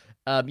 So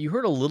you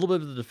heard a little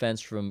bit of the defense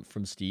from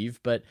Steve,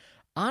 but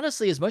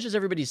honestly, as much as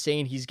everybody's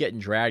saying he's getting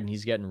dragged and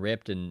he's getting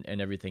ripped and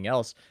everything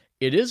else,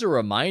 it is a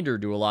reminder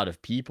to a lot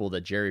of people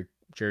that Jerry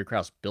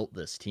Krause built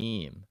this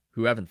team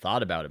who haven't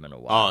thought about him in a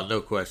while. Oh,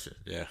 no question.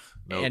 Yeah,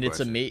 and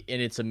question.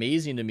 It's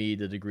amazing to me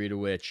the degree to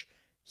which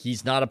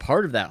he's not a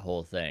part of that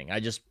whole thing. I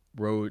just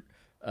wrote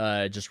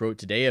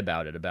today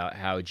about it, about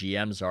how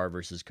GMs are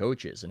versus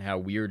coaches and how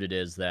weird it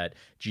is that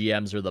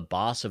GMs are the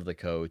boss of the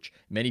coach.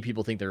 Many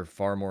people think they're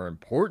far more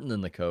important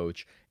than the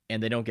coach,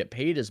 and they don't get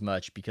paid as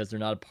much because they're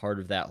not a part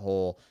of that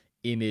whole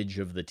image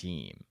of the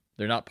team.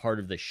 They're not part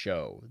of the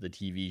show, the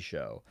TV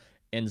show.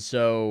 And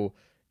so,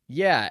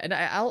 yeah, and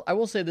I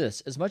will say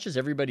this, as much as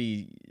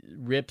everybody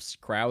rips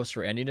Krause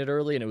for ending it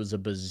early and it was a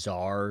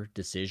bizarre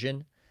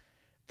decision,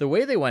 the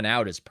way they went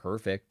out is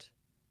perfect.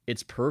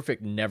 It's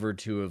perfect never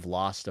to have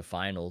lost a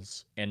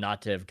finals and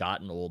not to have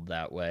gotten old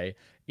that way.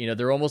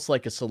 They're almost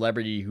like a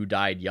celebrity who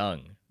died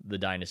young, the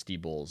Dynasty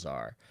Bulls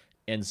are.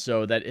 And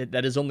so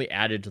that is only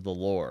added to the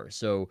lore.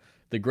 So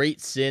the great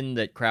sin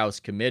that Krause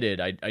committed,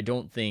 I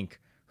don't think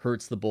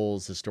hurts the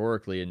Bulls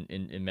historically.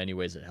 In many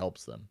ways, it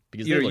helps them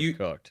because they look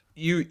cooked.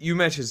 You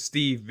mentioned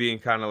Steve being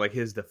kind of like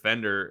his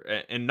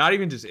defender, and not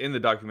even just in the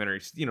documentary.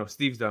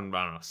 Steve's done,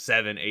 I don't know,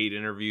 7-8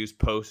 interviews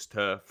post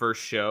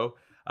first show.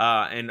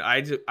 And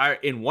I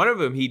in one of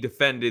them, he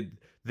defended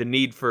the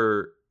need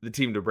for the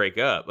team to break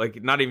up.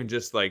 Like, not even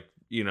just like,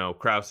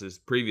 Krause's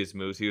previous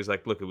moves. He was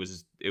like, look, it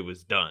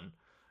was done,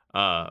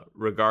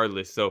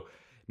 regardless. So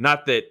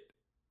not that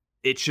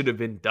it should have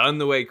been done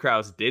the way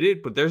Krause did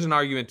it, but there's an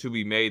argument to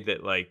be made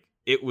that like,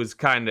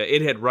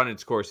 it had run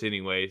its course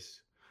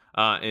anyways.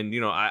 And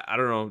I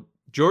don't know,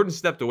 Jordan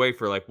stepped away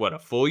for like what, a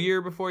full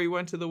year before he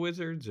went to the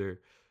Wizards, or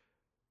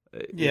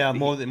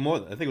more than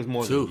I think it was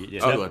more two. Than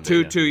Yeah.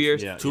 2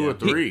 years, yeah, 2 or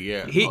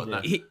 3.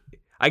 He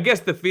I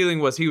guess the feeling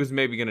was he was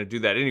maybe going to do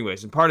that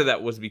anyways, and part of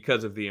that was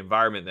because of the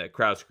environment that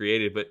Krause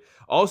created. But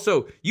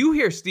also, you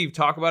hear Steve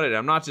talk about it. And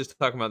I'm not just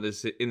talking about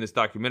this in this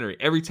documentary.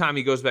 Every time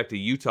he goes back to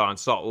Utah and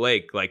Salt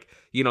Lake, like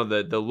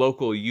the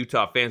local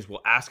Utah fans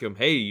will ask him,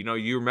 "Hey,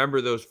 you remember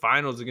those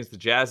finals against the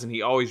Jazz?" And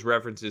he always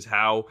references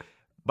how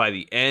by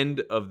the end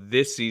of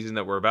this season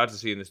that we're about to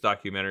see in this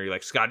documentary,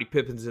 like Scottie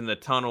Pippen's in the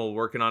tunnel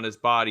working on his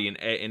body,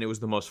 and it was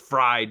the most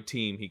fried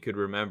team he could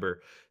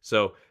remember.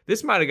 So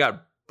this might have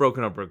got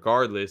broken up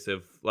regardless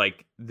of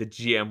like the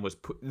GM was.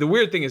 The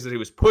weird thing is that he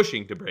was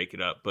pushing to break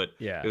it up, but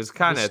it was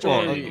kind of.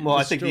 Well,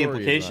 I think the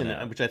implication,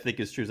 which I think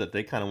is true, is that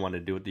they kind of wanted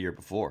to do it the year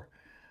before.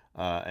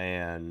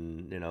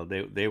 and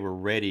they were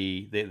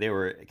ready. They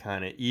were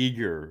kind of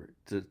eager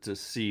to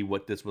see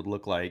what this would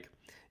look like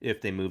if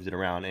they moved it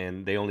around,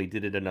 and they only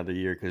did it another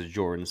year because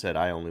Jordan said,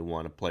 "I only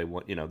want to play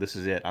one. This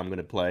is it. I'm going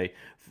to play,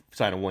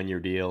 sign a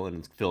 1-year deal,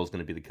 and Phil's going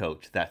to be the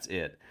coach. That's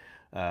it."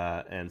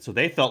 And so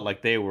they felt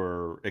like they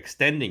were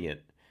extending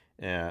it,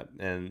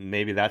 and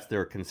maybe that's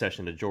their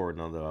concession to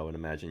Jordan. Although I would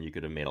imagine you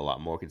could have made a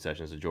lot more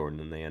concessions to Jordan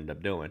than they end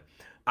up doing.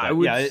 But, I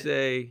would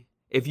say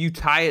if you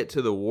tie it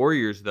to the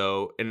Warriors,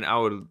 though, and I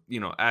would,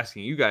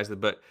 asking you guys,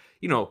 but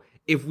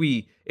if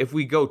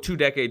we go 2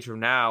 decades from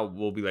now,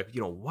 we'll be like,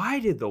 why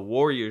did the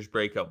Warriors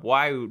break up?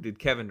 Why did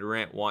Kevin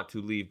Durant want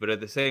to leave? But at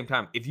the same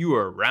time, if you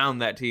were around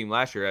that team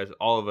last year, as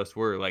all of us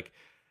were, like,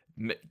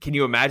 can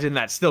you imagine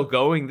that still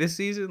going this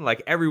season?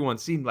 Like, everyone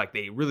seemed like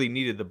they really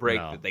needed the break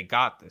that they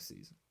got this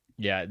season.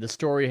 Yeah, the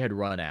story had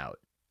run out,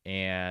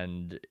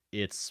 and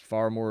it's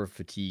far more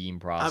fatiguing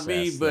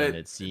process than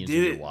it seems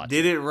when you're watching.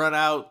 Did it run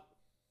out?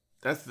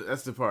 That's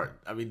the part.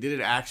 I mean, did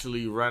it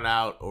actually run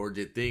out, or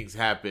did things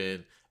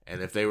happen?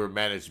 And if they were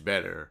managed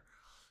better,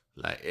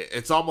 like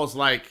it's almost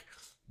like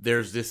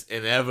there's this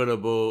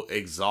inevitable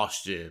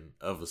exhaustion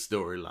of a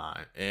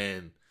storyline,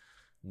 and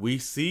we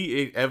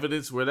see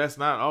evidence where that's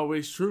not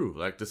always true.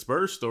 Like the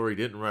Spurs story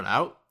didn't run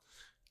out.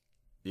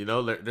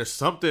 There's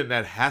something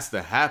that has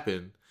to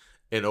happen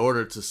in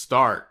order to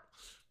start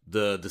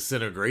the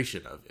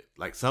disintegration of it.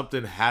 Like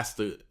something has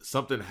to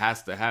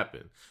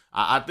happen.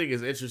 I think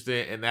it's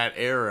interesting in that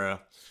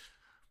era,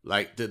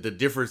 like the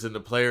difference in the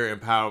player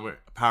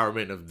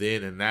empowerment of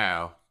then and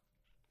now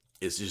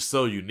is just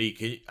so unique.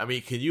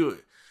 You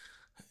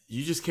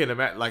just can't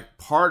imagine, like,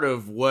 part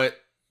of what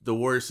the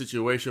Warriors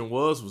situation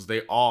was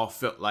they all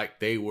felt like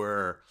they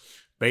were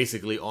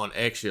basically on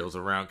eggshells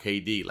around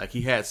KD. Like,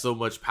 he had so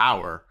much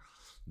power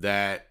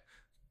that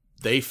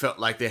they felt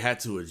like they had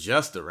to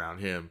adjust around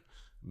him.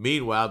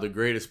 Meanwhile, the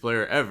greatest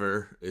player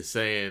ever is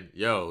saying,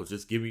 "Yo,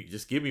 just give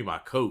me my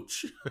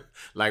coach."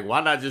 Like, why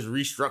not just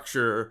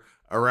restructure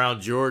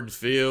around Jordan,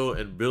 Phil,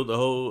 and build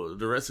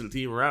the rest of the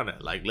team around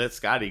it? Like, let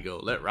Scottie go,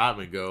 let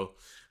Rodman go.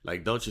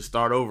 Like, don't you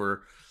start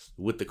over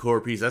with the core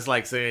piece? That's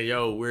like saying,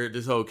 "Yo,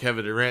 this whole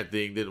Kevin Durant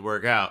thing didn't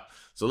work out,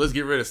 so let's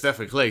get rid of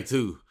Stephen Clay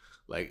too."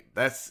 Like,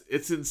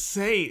 it's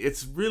insane.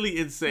 It's really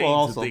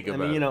insane to think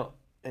about.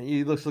 And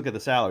you look at the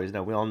salaries.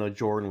 Now, we all know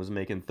Jordan was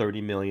making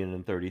 $30 million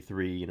and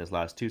 $33 in his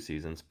last 2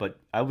 seasons. But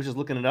I was just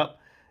looking it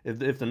up.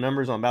 If the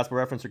numbers on Basketball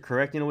Reference are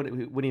correct, you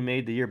know what he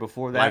made the year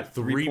before that? Like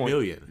 $3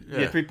 million.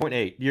 Yeah,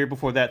 3.8. Year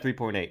before that,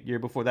 3.8. Year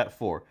before that,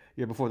 4.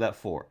 Year before that,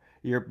 4.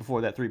 Year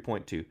before that,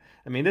 3.2.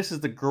 I mean, this is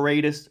the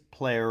greatest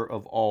player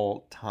of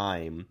all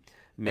time.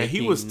 And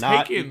he was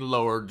taking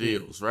lower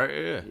deals, right?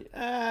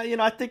 Yeah.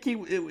 I think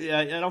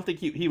I don't think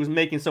he was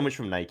making so much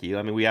from Nike.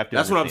 I mean, we have to.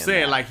 That's what I'm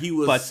saying. That. Like, he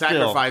was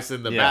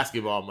sacrificing the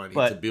basketball money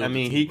to build. I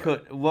mean, the team, he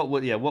could. What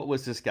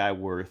was this guy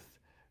worth?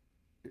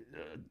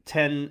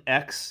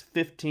 10x,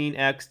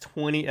 15x,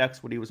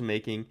 20x what he was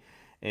making,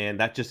 and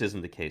that just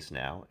isn't the case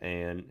now.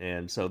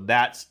 And so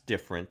that's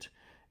different.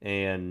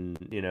 And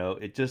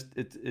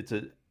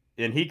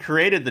and he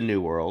created the new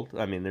world.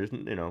 I mean, there's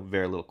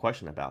very little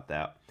question about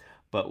that.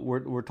 But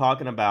we're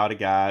talking about a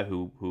guy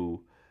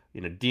who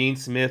Dean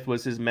Smith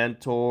was his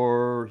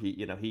mentor.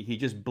 He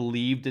just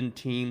believed in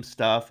team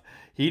stuff.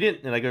 He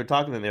didn't, like, they were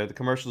talking there, the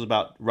commercials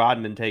about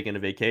Rodman taking a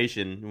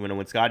vacation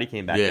when Scottie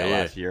came back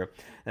last year.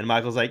 And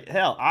Michael's like,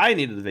 hell, I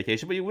needed the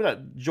vacation.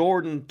 But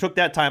Jordan took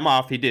that time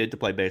off. He did, to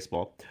play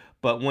baseball.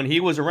 But when he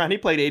was around, he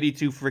played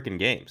 82 freaking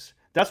games.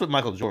 That's what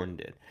Michael Jordan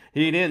did.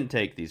 He didn't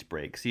take these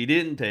breaks. He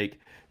didn't take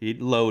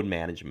load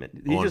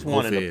management. He just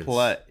wanted to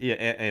play,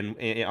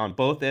 and on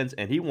both ends,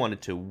 and he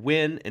wanted to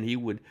win, and he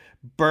would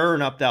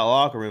burn up that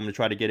locker room to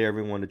try to get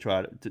everyone to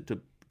try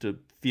to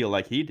feel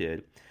like he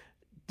did.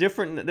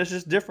 Different. That's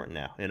just different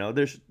now.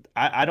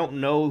 I don't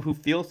know who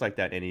feels like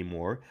that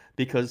anymore,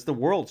 because the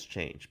world's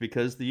changed,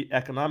 because the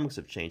economics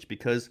have changed,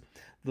 because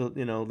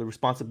the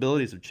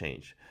responsibilities have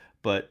changed.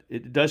 But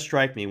it does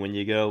strike me when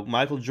you go,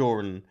 Michael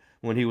Jordan,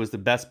 when he was the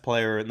best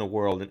player in the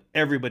world and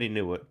everybody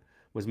knew it,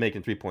 was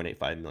making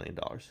 $3.85 million.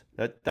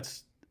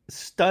 That's a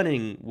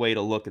stunning way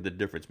to look at the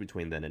difference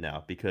between then and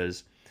now,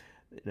 because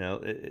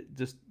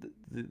just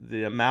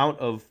the amount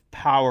of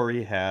power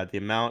he had, the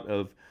amount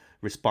of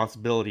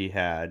responsibility he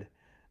had,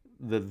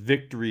 the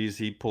victories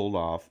he pulled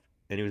off,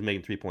 and he was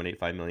making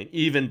 $3.85 million.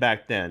 Even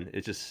back then,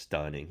 it's just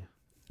stunning.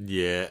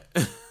 Yeah,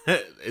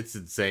 it's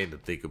insane to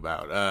think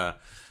about.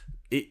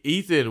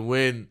 Ethan,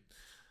 when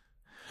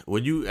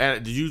you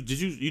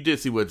did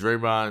see what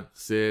Draymond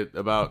said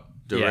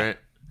about Durant?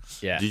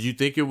 Yeah. Did you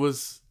think it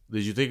was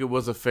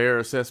a fair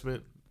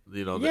assessment?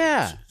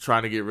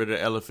 Trying to get rid of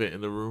the elephant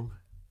in the room.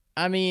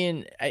 I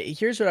mean,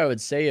 here's what I would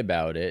say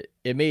about it.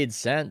 It made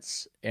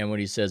sense, and when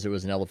he says it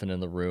was an elephant in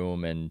the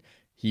room, and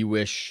he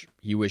wishes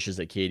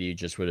that KD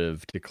just would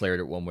have declared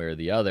it one way or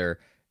the other,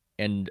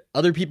 and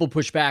other people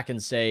push back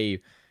and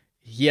say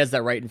he has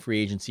that right in free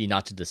agency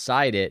not to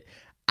decide it.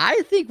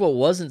 I think what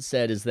wasn't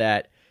said is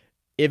that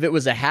if it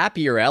was a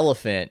happier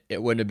elephant,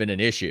 it wouldn't have been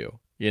an issue.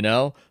 You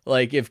know,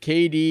 like if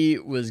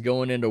KD was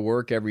going into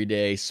work every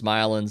day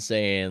smiling,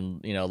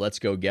 saying, let's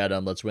go get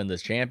him, let's win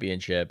this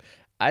championship,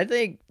 I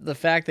think the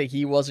fact that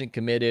he wasn't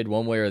committed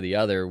one way or the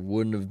other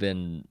wouldn't have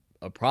been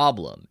a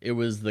problem. It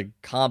was the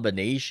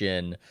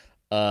combination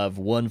of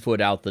 1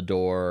 foot out the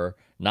door,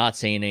 not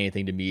saying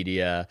anything to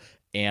media,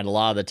 and a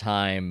lot of the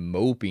time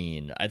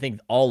moping. I think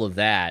all of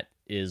that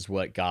is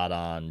what got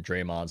on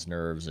Draymond's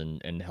nerves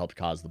and helped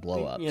cause the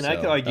blow up. I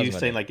could argue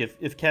saying, like,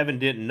 if Kevin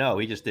didn't know,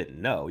 he just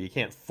didn't know. You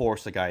can't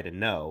force a guy to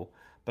know.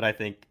 But I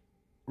think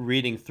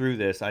reading through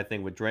this, I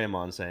think what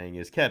Draymond's saying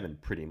is Kevin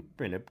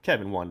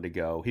wanted to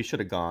go. He should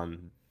have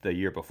gone the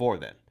year before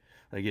then.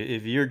 Like,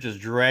 if you're just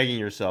dragging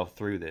yourself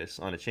through this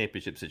on a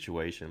championship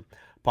situation,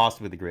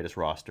 possibly the greatest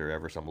roster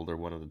ever assembled or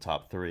one of the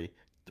top 3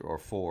 or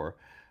 4,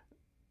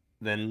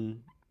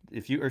 then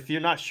if you're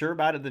not sure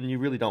about it, then you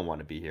really don't want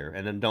to be here,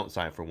 and then don't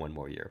sign for 1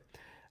 more year.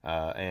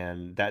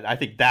 And that, I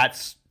think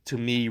that's, to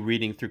me,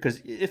 reading through,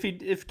 because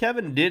if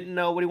Kevin didn't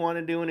know what he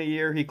wanted to do in a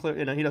year, he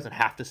doesn't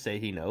have to say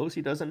he knows.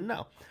 He doesn't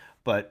know.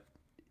 But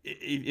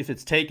if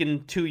it's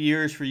taken 2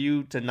 years for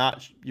you to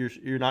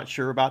you're not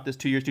sure about this,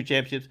 2 years, 2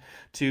 championships,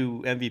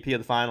 2 MVP of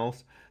the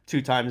finals,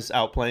 2 times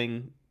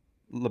outplaying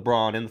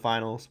LeBron in the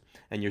finals,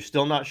 and you're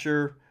still not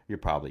sure, you're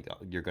going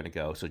to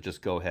go. So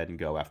just go ahead and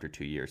go after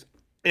 2 years.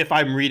 If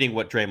I'm reading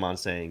what Draymond's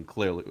saying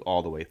clearly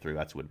all the way through,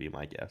 that would be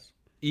my guess.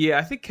 Yeah,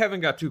 I think Kevin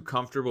got too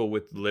comfortable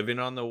with living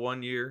on the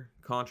 1-year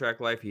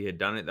contract life. He had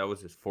done it. That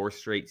was his 4th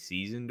straight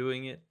season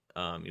doing it,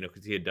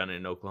 because he had done it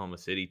in Oklahoma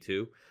City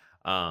too.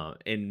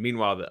 And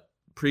meanwhile, the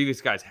previous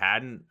guys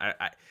hadn't.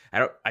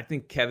 I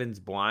think Kevin's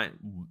blind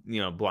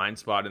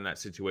spot in that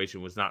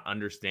situation was not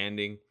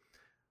understanding.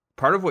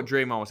 Part of what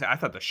Draymond was saying, I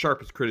thought the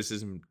sharpest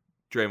criticism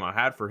Draymond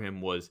had for him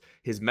was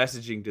his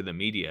messaging to the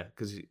media.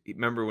 Because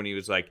remember when he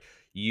was like,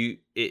 we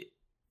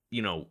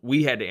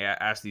had to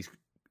ask these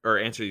or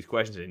answer these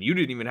questions, and you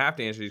didn't even have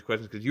to answer these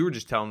questions because you were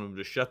just telling them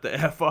to shut the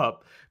F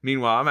up.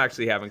 Meanwhile, I'm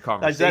actually having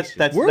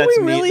conversations. Were we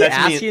really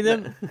asking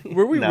them?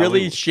 Were we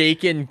really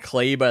shaking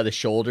Clay by the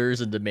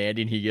shoulders and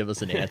demanding he give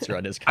us an answer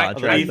on his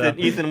contract?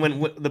 Ethan,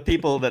 when the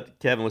people that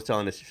Kevin was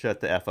telling us to shut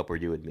the F up were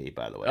you and me,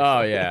 by the way.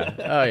 Oh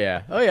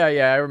yeah.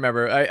 I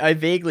remember. I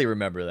vaguely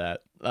remember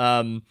that.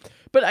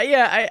 But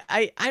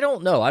I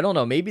don't know. I don't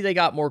know. Maybe they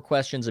got more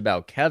questions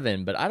about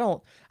Kevin, but I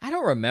don't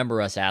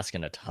remember us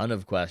asking a ton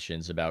of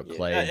questions about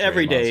Clay.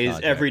 Every day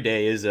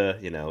is a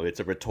it's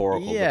a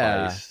rhetorical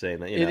device saying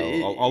that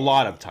a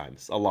lot of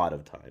times,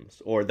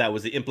 or that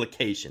was the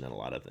implication in a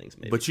lot of things.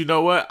 Maybe. But you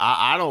know what?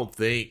 I don't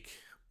think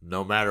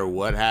no matter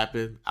what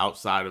happened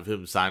outside of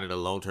him signing a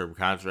long-term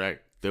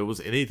contract, there was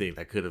anything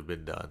that could have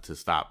been done to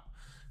stop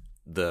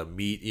the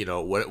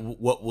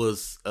what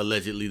was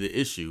allegedly the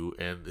issue,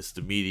 and it's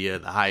the media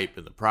and the hype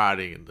and the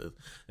prodding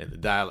and the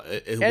dialogue.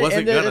 It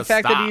wasn't going to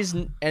stop.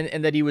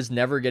 And that he was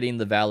never getting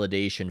the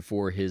validation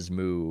for his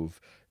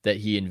move that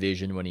he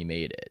envisioned when he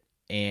made it,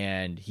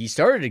 and he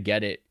started to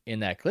get it in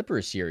that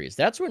Clippers series.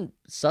 That's when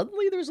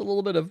suddenly there's a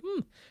little bit of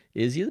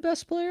is he the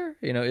best player?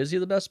 Is he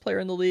the best player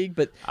in the league?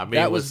 But I mean,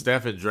 that was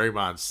Steph and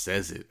Draymond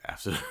says it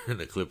after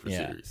the Clippers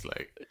series,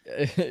 like.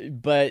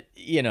 But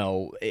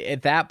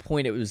at that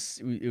point, it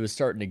was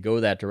starting to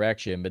go that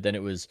direction. But then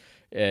it was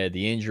the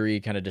injury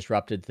kind of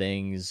disrupted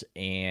things,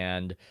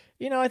 and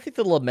I think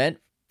the lament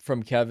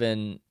from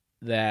Kevin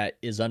that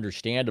is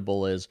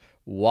understandable is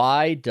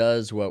why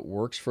does what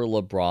works for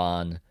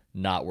LeBron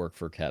not work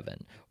for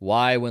Kevin?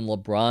 Why, when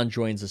LeBron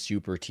joins a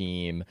super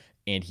team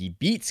and he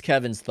beats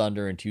Kevin's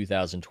Thunder in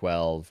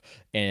 2012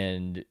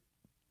 and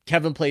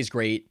Kevin plays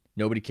great,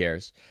 nobody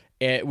cares.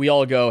 And we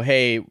all go,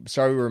 hey,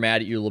 sorry we were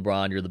mad at you,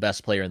 LeBron. You're the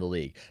best player in the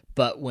league.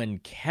 But when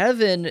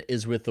Kevin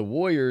is with the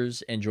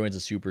Warriors and joins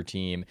a super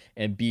team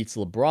and beats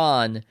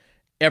LeBron,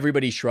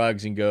 everybody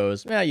shrugs and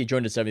goes, you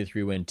joined a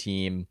 73-win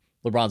team.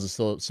 LeBron's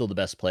still the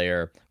best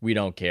player. We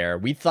don't care.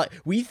 We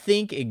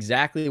think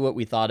exactly what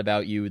we thought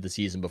about you the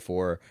season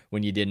before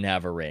when you didn't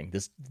have a ring.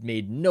 This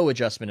made no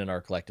adjustment in our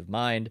collective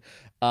mind.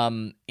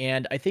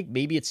 And I think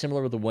maybe it's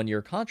similar with the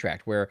 1-year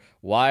contract, where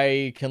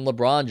why can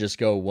LeBron just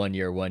go 1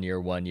 year,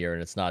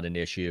 and it's not an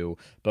issue,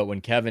 but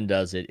when Kevin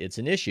does it, it's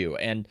an issue.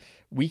 And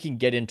we can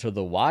get into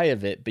the why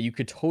of it, but you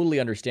could totally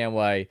understand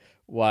why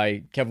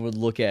Kevin would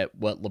look at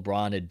what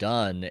LeBron had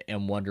done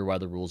and wonder why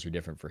the rules are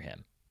different for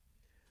him.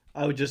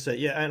 I would just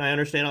say, and I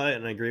understand all that,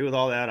 and I agree with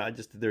all that.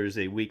 There's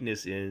a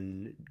weakness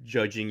in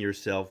judging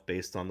yourself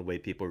based on the way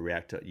people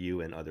react to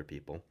you and other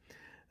people.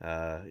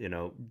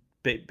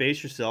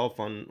 Base yourself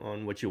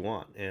on what you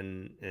want,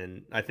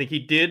 and I think he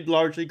did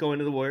largely go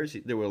into the Warriors.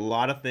 There were a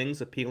lot of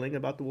things appealing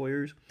about the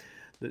Warriors,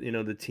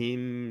 the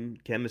team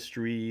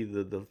chemistry,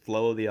 the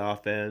flow of the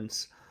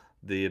offense,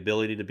 the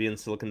ability to be in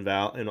Silicon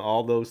Valley, and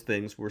all those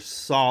things were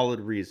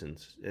solid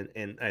reasons,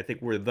 and I think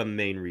were the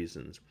main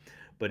reasons.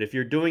 But if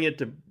you're doing it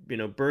to,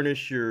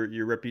 burnish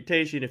your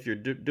reputation, if you're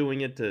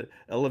doing it to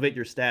elevate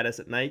your status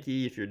at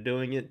Nike, if you're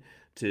doing it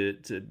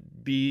to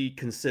be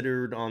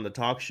considered on the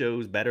talk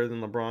shows better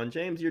than LeBron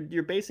James,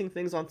 you're basing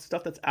things on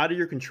stuff that's out of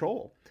your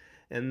control,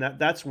 and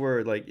that's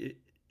where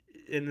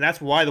and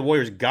that's why the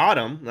Warriors got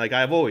him. Like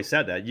I've always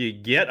said that you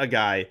get a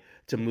guy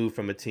to move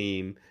from a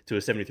team to a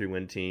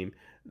 73-win team.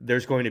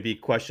 There's going to be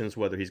questions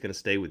whether he's going to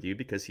stay with you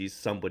because he's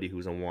somebody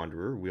who's a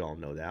wanderer. We all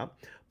know that.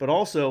 But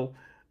also,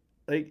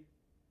 like,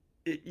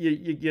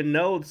 you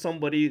know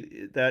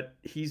somebody that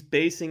he's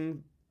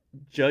basing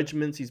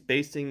judgments, he's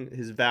basing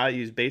his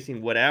values,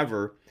 basing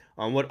whatever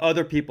on what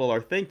other people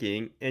are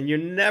thinking, and you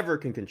never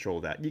can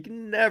control that. You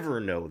can never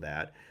know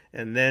that.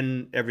 And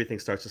then everything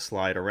starts to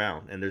slide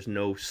around, and there's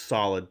no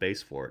solid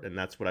base for it. And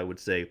that's what I would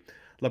say.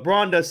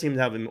 LeBron does seem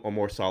to have a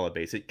more solid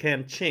base. It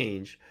can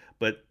change,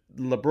 but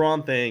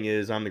LeBron thing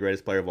is I'm the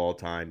greatest player of all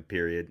time,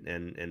 period,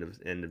 and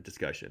end of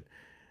discussion.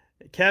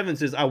 Kevin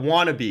says, I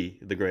want to be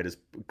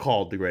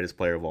called the greatest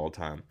player of all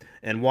time.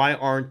 And why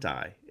aren't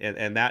I?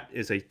 And that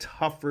is a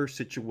tougher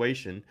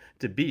situation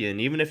to be in,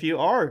 even if you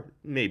are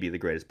maybe the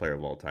greatest player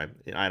of all time.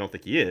 I don't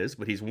think he is,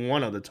 but he's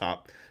one of the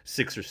top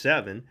 6 or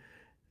 7.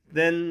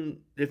 Then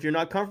if you're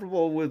not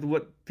comfortable with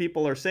what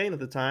people are saying at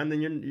the time,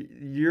 then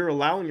you're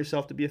allowing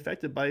yourself to be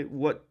affected by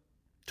what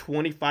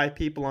 25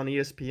 people on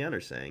ESPN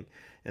are saying.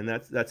 And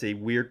that's a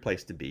weird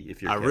place to be.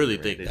 If you're, I really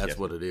think that's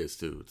what it is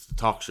too. It's the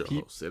talk show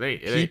hosts. It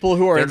ain't people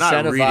who are they're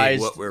not reading incentivized.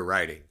 what we're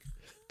writing.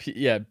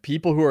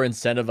 People who are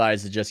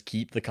incentivized to just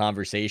keep the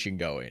conversation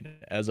going,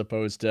 as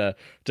opposed to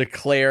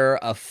declare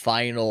a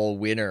final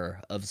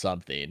winner of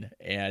something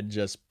and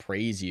just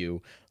praise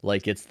you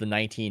like it's the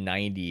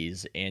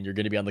 1990s and you're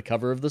going to be on the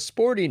cover of the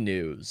Sporting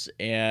News.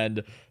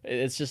 And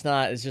it's just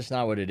not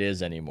what it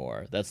is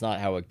anymore. That's not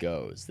how it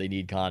goes. They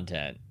need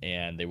content,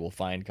 and they will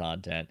find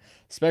content,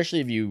 especially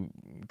if you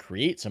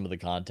create some of the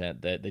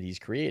content that he's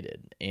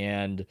created.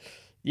 And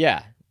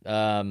yeah,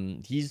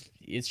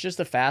 it's just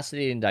a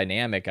fascinating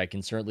dynamic. I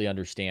can certainly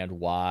understand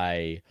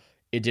why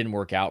it didn't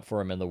work out for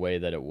him in the way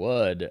that it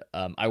would.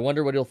 I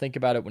wonder what he'll think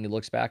about it when he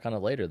looks back on it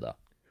later, though.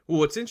 Well,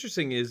 what's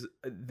interesting is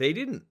they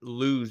didn't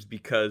lose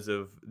because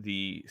of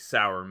the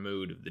sour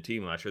mood of the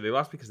team last year. They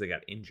lost because they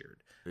got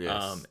injured.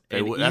 Yes.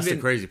 That's the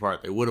crazy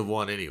part. They would have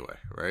won anyway,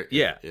 right?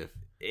 Yeah.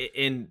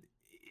 And,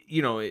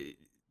 you know,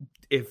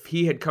 if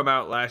he had come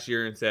out last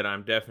year and said,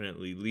 I'm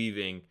definitely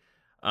leaving,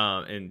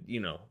 and, you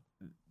know,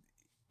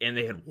 and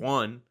they had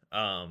won,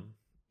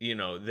 you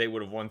know, they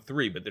would have won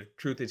 3. But the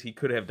truth is he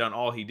could have done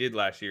all he did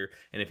last year.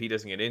 And if he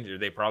doesn't get injured,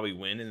 they probably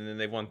win. And then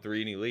they've won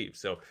 3 and he leaves.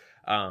 So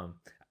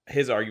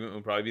his argument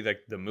would probably be like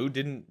the mood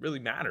didn't really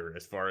matter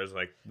as far as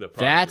like the product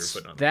we were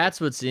putting on.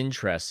 That's what's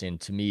interesting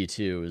to me,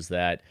 too, is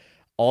that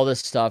all this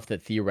stuff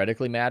that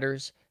theoretically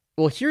matters.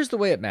 Well, here's the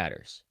way it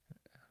matters.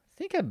 I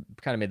think I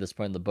kind of made this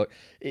point in the book.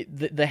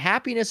 The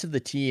happiness of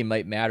the team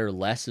might matter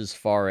less as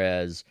far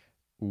as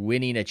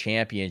winning a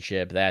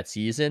championship that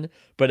season,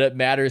 but it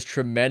matters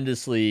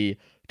tremendously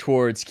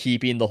towards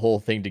keeping the whole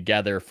thing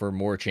together for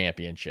more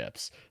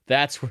championships.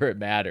 That's where it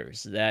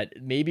matters. That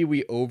maybe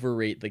we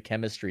overrate the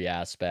chemistry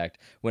aspect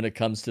when it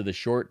comes to the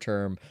short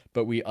term,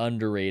 but we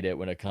underrate it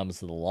when it comes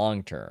to the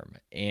long term.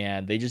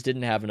 And they just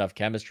didn't have enough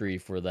chemistry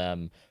for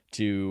them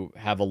to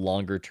have a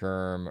longer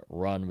term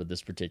run with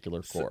this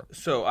particular core.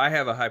 So I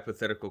have a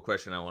hypothetical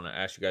question I want to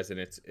ask you guys, and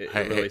it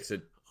relates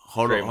to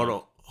hold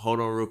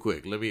on real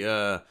quick. Let me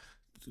go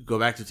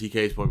back to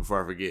TK's point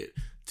before I forget.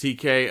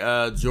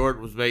 TK,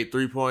 Jordan was made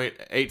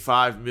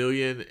 $3.85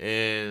 million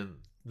in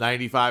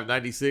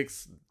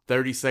 95-96,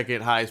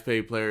 32nd highest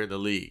paid player in the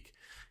league.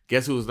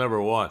 Guess who was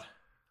number 1?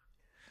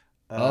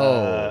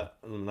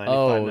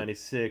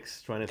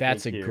 95-96. Trying to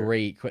that's think a here.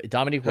 Great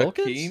Dominique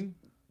Wilkins? Hakeem?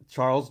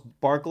 Charles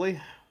Barkley.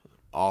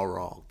 All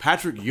wrong.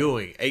 Patrick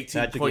Ewing,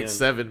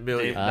 $18.7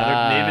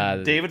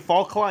 million. David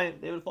Fall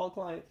client.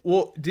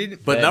 Well,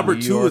 but number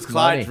 2 is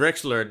Clyde money.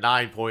 Drexler at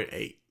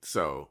 9.8.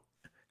 So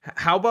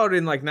how about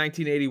in like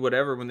 1980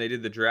 whatever when they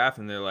did the draft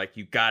and they're like,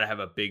 you got to have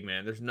a big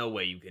man. There's no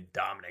way you can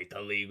dominate the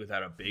league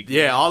without a big man.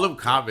 Yeah, all them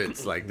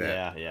comments like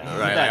that. Yeah.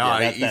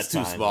 Right. He's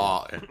too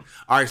small.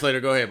 All right,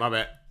 Slater, go ahead. My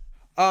bad.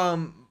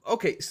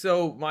 Okay,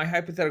 so my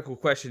hypothetical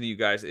question to you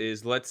guys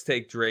is: let's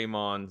take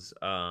Draymond's,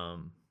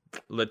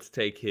 let's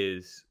take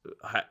his,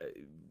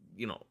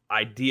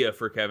 idea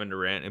for Kevin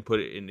Durant and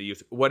put it into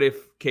use. What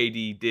if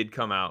KD did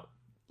come out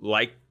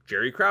like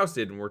Jerry Krause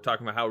did, and we're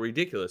talking about how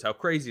ridiculous, how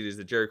crazy it is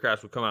that Jerry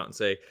Krause would come out and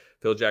say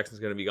Phil Jackson's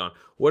going to be gone?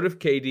 What if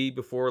KD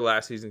before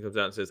last season comes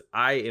out and says,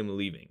 "I am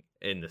leaving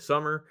in the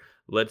summer.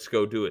 Let's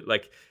go do it."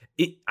 Like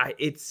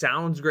it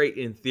sounds great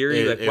in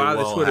theory. Wow,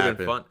 this would have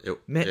been fun.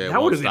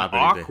 That would have been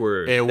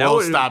awkward. It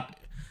won't stop.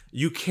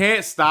 You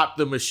can't stop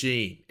the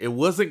machine. It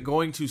wasn't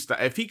going to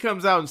stop. If he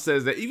comes out and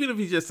says that, even if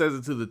he just says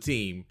it to the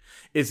team,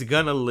 it's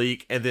going to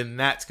leak, and then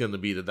that's going to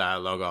be the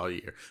dialogue all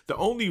year. The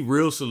only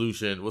real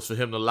solution was for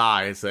him to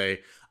lie and say,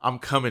 I'm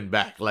coming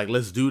back. Like,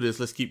 let's do this.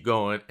 Let's keep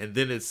going. And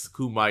then it's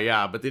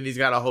kumbaya. But then he's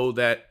got to hold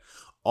that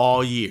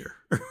all year.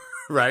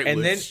 Right?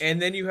 And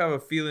then you have a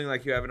feeling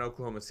like you have in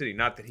Oklahoma City.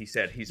 Not that he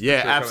said he's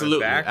absolutely,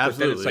 coming back,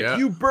 absolutely, but then it's like,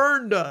 you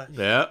burned us.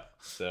 Yeah.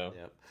 So.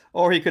 Yep.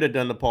 Or he could have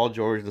done the Paul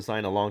George to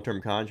sign a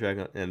long-term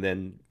contract and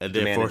then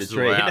demanded forced a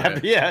trade. him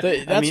out. Yeah,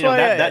 That's why why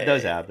that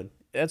does happen.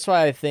 that's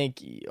why I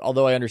think,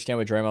 although I understand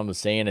what Draymond was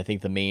saying, I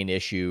think the main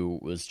issue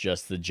was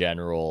just the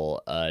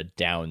general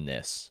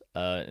downness,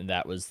 and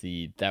that was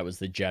the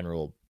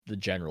general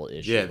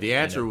issue. Yeah, the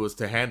answer was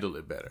to handle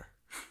it better.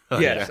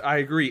 Yes, I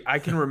agree. I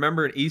can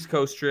remember an East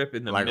Coast trip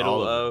in the Like middle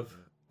all of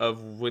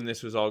of when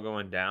this was all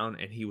going down,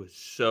 and he was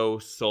so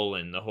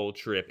sullen the whole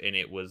trip, and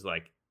it was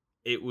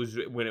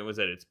when it was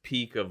at its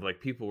peak of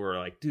like people were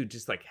like, dude,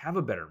 just like have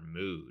a better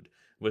mood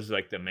was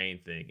like the main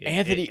thing.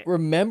 Anthony,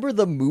 remember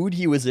the mood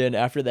he was in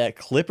after that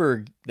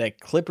Clipper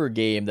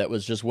game that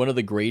was just one of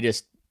the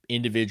greatest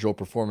individual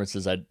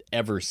performances I'd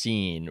ever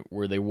seen,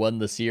 where they won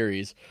the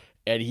series,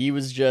 and he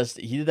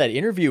did that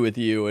interview with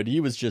you, and he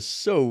was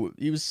so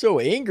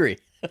angry.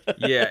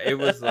 Yeah, it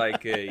was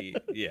like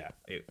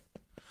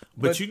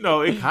But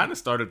it kind of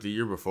started the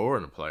year before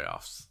in the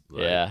playoffs.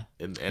 Like, yeah,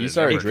 and you it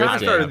started never it kind of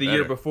drifting. started the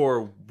year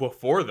before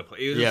the play.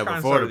 It was Yeah, kind of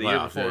before started the the year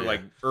playoffs, before, yeah.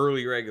 like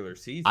early regular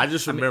season. I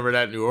just remember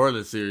that New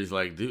Orleans series,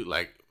 like, dude,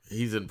 like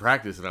he's in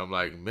practice, and I'm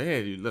like,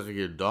 man, you look like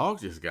your dog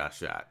just got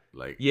shot.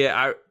 Like,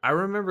 Yeah, I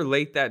remember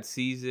late that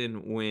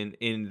season when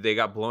they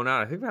got blown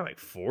out. I think they had like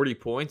 40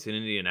 points in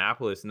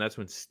Indianapolis, and that's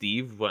when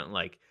Steve went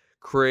like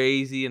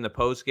crazy in the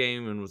post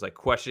game and was like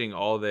questioning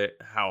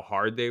how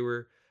hard they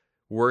were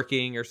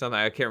working or something.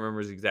 I can't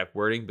remember his exact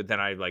wording, but then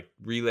I like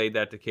relayed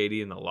that to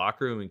Katie in the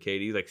locker room, and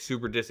Katie like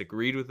super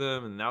disagreed with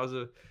him, and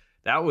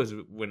that was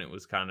when it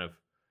was kind of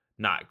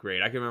not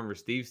great. I can remember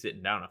Steve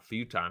sitting down a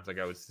few times. Like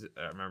I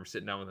remember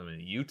sitting down with him in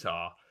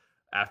Utah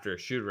after a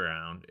shoot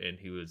around, and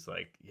he was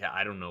like, yeah,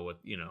 I don't know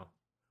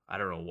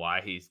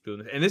why he's doing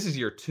this. And this is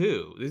year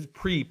 2. This is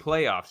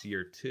pre-playoffs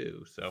year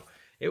 2. So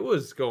it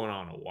was going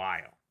on a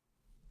while.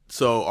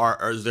 so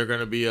is there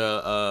going to be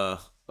a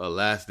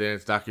Last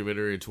Dance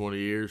documentary in 20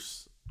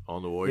 years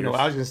on the Warriors?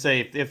 I was gonna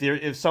say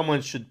if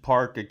someone should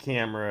park a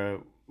camera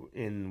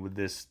in with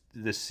this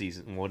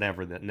season,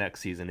 whatever the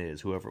next season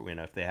is, whoever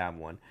if they have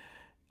one,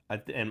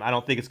 and I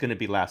don't think it's going to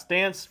be Last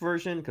Dance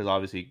version because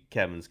obviously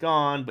Kevin's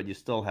gone, but you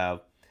still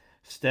have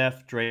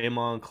Steph,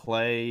 Draymond,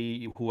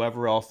 Clay,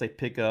 whoever else they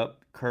pick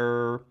up,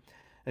 Kerr.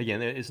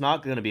 Again, it's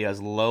not going to be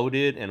as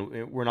loaded,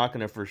 and we're not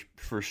going to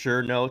for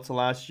sure know it's the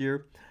last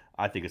year.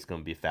 I think it's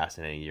going to be a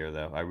fascinating year,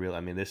 though.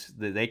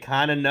 They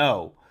kind of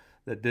know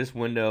that this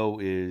window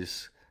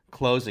is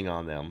closing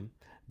on them.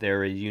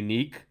 They're a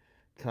unique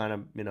kind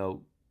of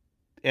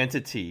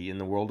entity in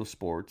the world of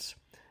sports.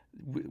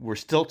 We're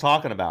still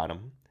talking about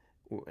them.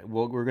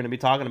 We're going to be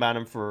talking about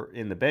them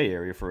in the Bay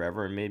Area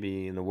forever, and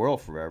maybe in the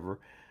world forever.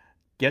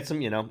 Get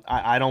some,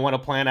 I don't want to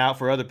plan out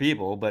for other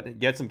people, but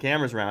get some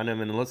cameras around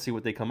them, and let's see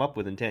what they come up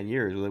with in 10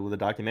 years with a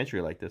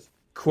documentary like this.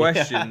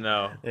 Question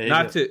though,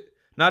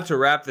 not to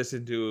wrap this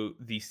into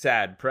the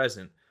sad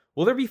present.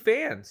 Will there be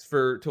fans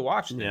to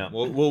watch them? Yeah.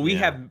 Will we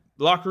have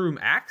locker room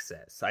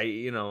access?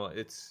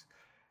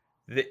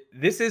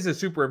 This is a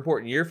super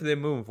important year for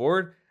them moving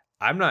forward.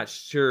 I'm not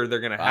sure they're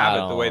going to have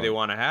it the way they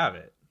want to have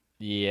it.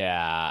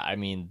 Yeah, I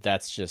mean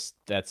that's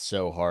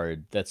so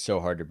hard. That's so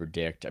hard to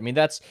predict. I mean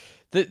that's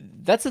the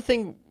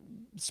thing.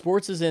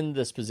 Sports is in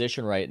this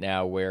position right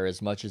now where, as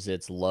much as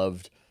it's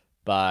loved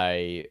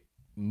by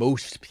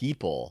most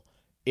people,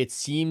 it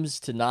seems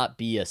to not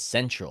be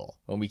essential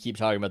when we keep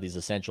talking about these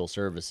essential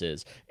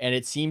services, and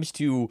it seems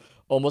to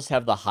almost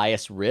have the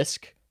highest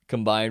risk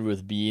combined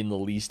with being the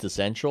least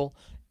essential.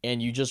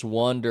 And you just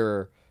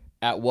wonder,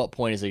 at what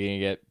point is it going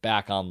to get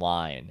back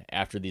online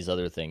after these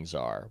other things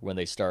are, when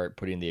they start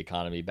putting the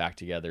economy back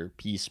together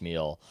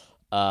piecemeal?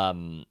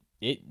 You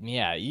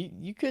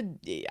could.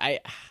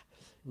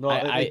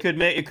 It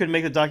could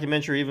make the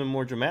documentary even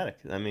more dramatic.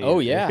 I mean, oh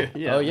yeah,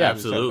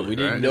 absolutely. We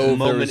didn't know if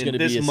there was going to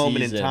be a this moment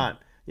season. in time.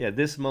 Yeah,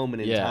 this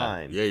moment in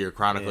time. Yeah, you're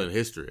chronicling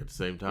history at the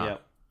same time.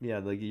 Yeah.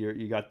 Like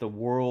you got the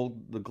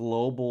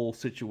global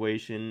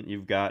situation.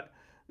 You've got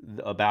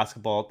a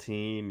basketball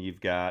team.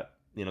 You've got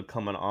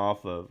coming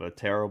off of a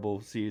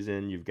terrible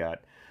season. You've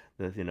got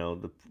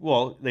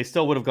they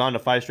still would have gone to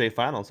 5 straight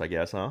finals, I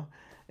guess, huh?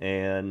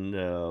 And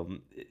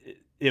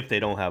if they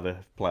don't have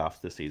a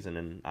playoffs this season,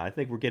 and I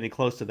think we're getting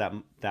close to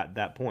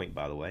that point.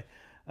 By the way,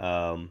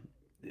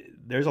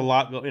 there's a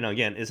lot.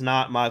 Again, it's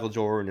not Michael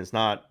Jordan, it's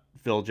not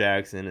Phil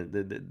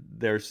Jackson.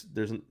 There's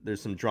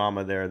some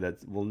drama there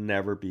that will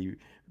never be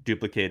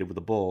duplicated with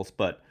the Bulls,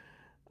 but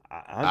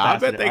I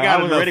bet they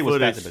got enough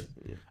footage.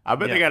 I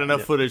bet they got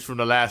enough footage from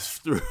the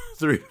last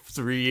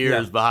 3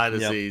 years behind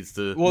the scenes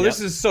to. Well,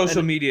 this is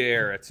social media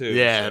era too.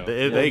 Yeah,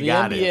 so. they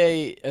got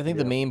NBA, I think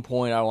the main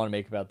point I want to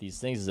make about these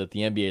things is that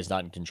the NBA is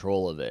not in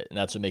control of it, and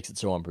that's what makes it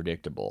so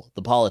unpredictable.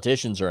 The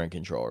politicians are in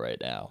control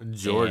right now.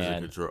 George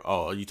in control.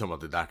 Oh, you talking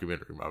about the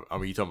documentary? I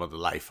mean, you talking about the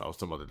life? I was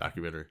talking about the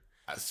documentary.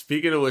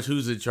 Speaking of which,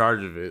 who's in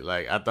charge of it?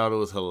 Like, I thought it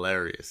was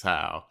hilarious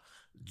how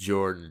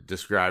Jordan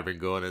describing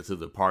going into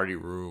the party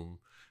room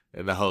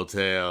in the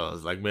hotel.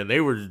 It's like, man, they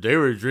were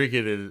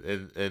drinking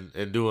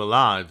and doing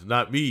lines,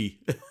 not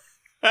me.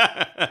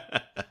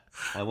 I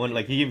wonder,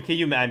 like, can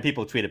you imagine,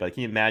 people tweet about it,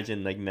 can you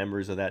imagine like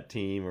members of that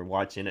team are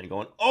watching it and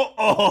going,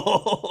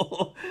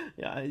 oh,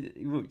 yeah,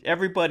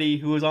 everybody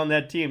who was on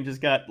that team just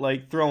got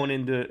like thrown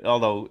into,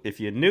 although if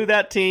you knew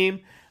that team,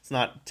 It's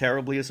not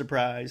terribly a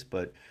surprise,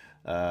 but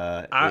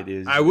it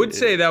is. I would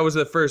say that was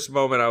the first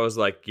moment I was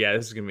like, yeah,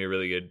 this is gonna be a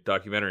really good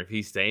documentary if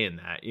he's saying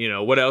that. You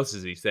know, what else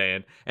is he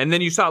saying? And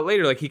then you saw it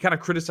later, like he kind of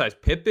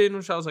criticized Pippen,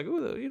 which I was like,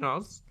 ooh, you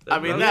know. He had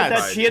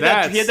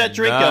that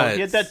drink going.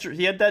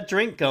 He had that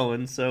drink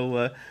going.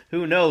 So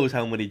who knows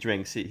how many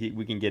drinks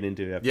we can get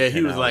into? After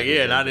he was like,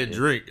 yeah, and I didn't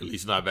drink, at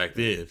least not back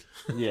then.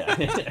 Yeah.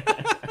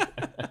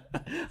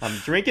 I'm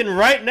drinking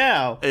right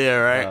now. Yeah,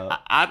 right.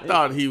 I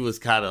thought he was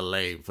kind of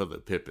lame for the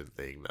Pippen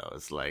thing, though.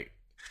 It's like,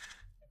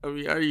 I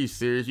mean, are you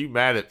serious? You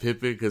mad at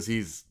Pippen because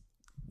he's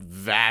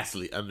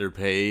vastly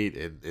underpaid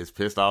and is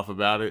pissed off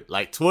about it?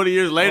 Like 20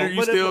 years later,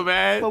 you still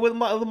mad? But with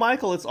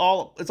Michael, it's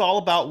all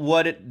about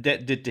what it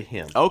did to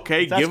him.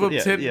 Okay, give him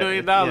 $10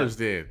 million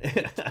then.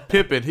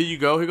 Pippen, here you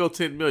go. Here go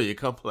 $10 million.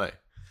 Come play.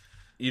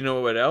 You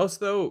know what else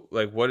though?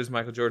 Like, what does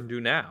Michael Jordan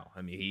do now?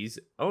 I mean, he's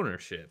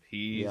ownership.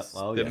 He's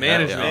the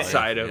management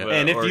side of it.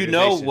 And if you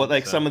know what,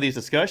 like some of these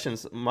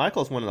discussions,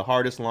 Michael's one of the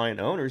hardest line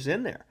owners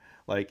in there.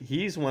 Like,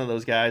 he's one of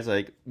those guys.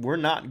 Like, we're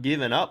not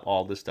giving up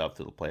all this stuff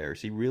to the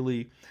players. He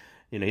really,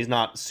 he's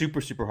not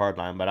super hard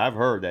line. But I've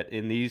heard that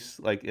in these,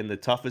 like in the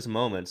toughest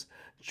moments,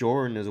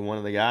 Jordan is one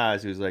of the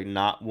guys who's like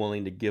not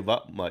willing to give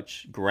up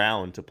much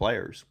ground to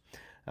players.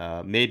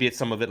 Maybe it's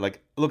some of it,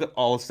 like, look at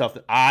all the stuff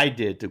that I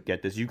did to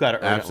get this. You got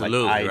to earn it like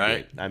I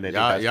right? did. I mean,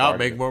 y'all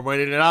make more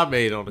money than I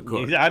made on the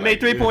court. I made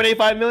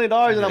 $3.85 million,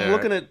 and I'm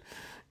looking at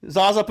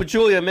Zaza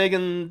Pachulia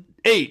making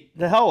 $8 million.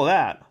 The hell with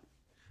that.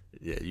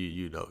 Yeah,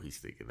 you know he's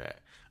thinking that.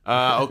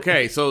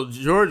 Okay, so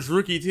George's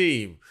rookie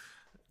team.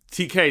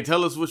 TK,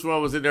 tell us which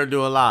one was in there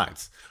doing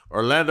lines.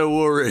 Orlando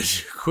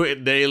Woolridge,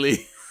 Quentin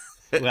Daly,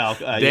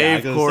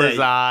 Dave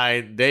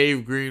Corzine,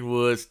 Dave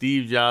Greenwood,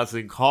 Steve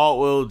Johnson,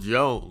 Caldwell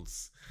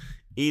Jones,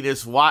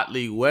 Enos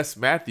Watley, Wes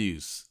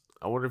Matthews.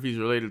 I wonder if he's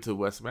related to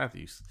Wes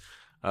Matthews.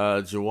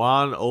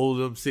 Jawan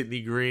Oldham,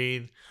 Sidney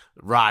Green.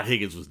 Rod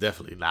Higgins was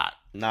definitely not.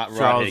 Not Rod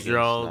Charles Higgins.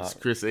 Jones,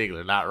 Chris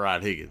England, not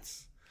Rod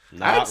Higgins.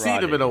 I haven't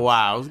seen him in a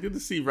while. It was good to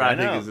see Rod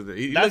Higgins in there.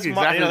 He looks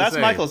exactly the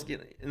same.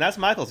 That's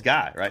Michael's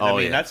guy, right? Oh,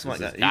 I mean, that's he's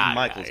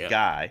Michael's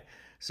guy.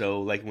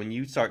 So, like, when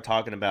you start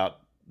talking about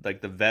like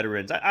the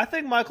veterans, I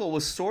think Michael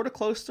was sort of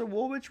close to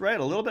Woolridge, right?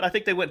 A little bit. I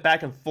think they went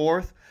back and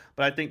forth,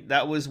 but I think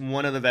that was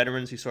one of the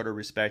veterans he sort of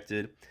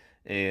respected.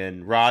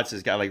 And Rod's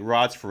his guy. Like,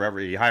 Rod's forever.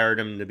 He hired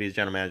him to be his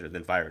general manager,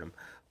 then fired him.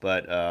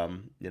 But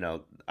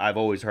I've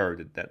always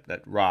heard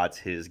that Rod's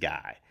his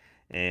guy,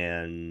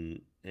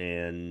 and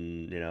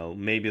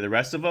maybe the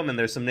rest of them, and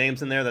there's some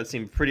names in there that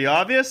seem pretty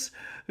obvious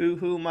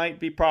who might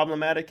be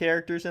problematic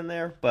characters in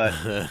there, but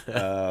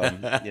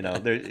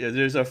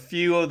there's a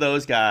few of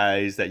those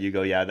guys that you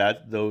go,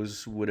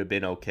 those would have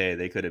been okay.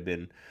 They could have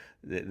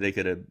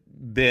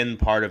been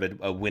part of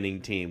a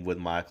winning team with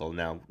Michael.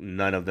 Now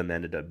none of them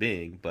ended up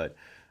being, but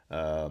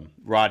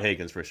Rod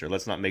Higgins for sure.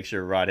 Let's not make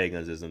sure Rod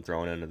Higgins isn't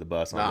thrown under the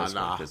bus on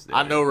this one.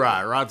 I know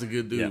Rod. Rod's a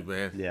good dude,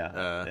 man. Yeah.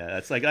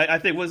 That's like I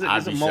think was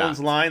it Mullins'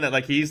 line that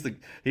like he's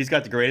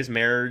got the greatest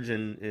marriage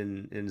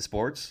in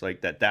sports,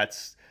 like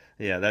that's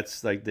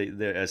like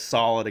they're as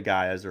solid a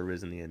guy as there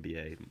is in the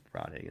NBA.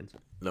 Rod Higgins.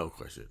 No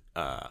question.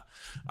 All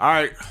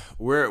right,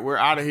 we're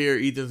out of here.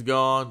 Ethan's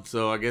gone,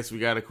 so I guess we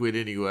got to quit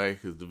anyway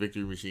because the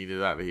victory machine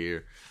is out of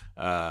here.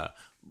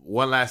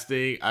 One last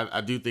thing,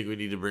 I do think we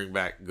need to bring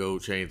back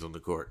gold chains on the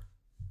court.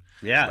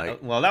 Yeah,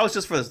 well, that was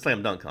just for the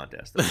slam dunk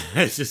contest. That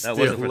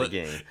wasn't for the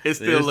game. It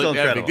still looked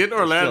epic. Didn't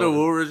Orlando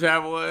Woolridge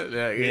have one?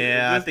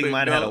 Yeah, I think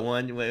might have had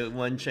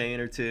one chain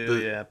or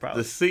two.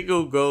 Probably. The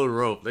single gold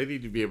rope. They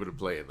need to be able to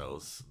play in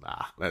those.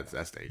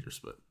 That's dangerous.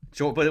 But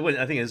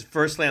I think his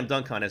first slam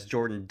dunk contest,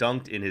 Jordan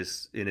dunked in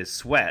his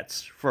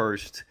sweats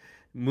first,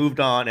 moved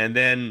on, and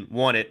then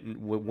won it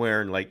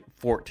wearing like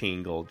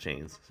 14 gold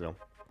chains. So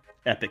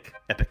epic.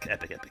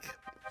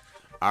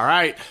 All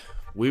right,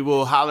 we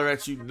will holler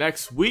at you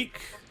next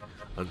week.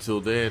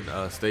 Until then,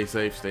 stay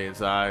safe, stay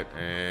inside,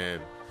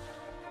 and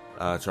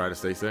try to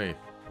stay sane.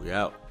 We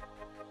out.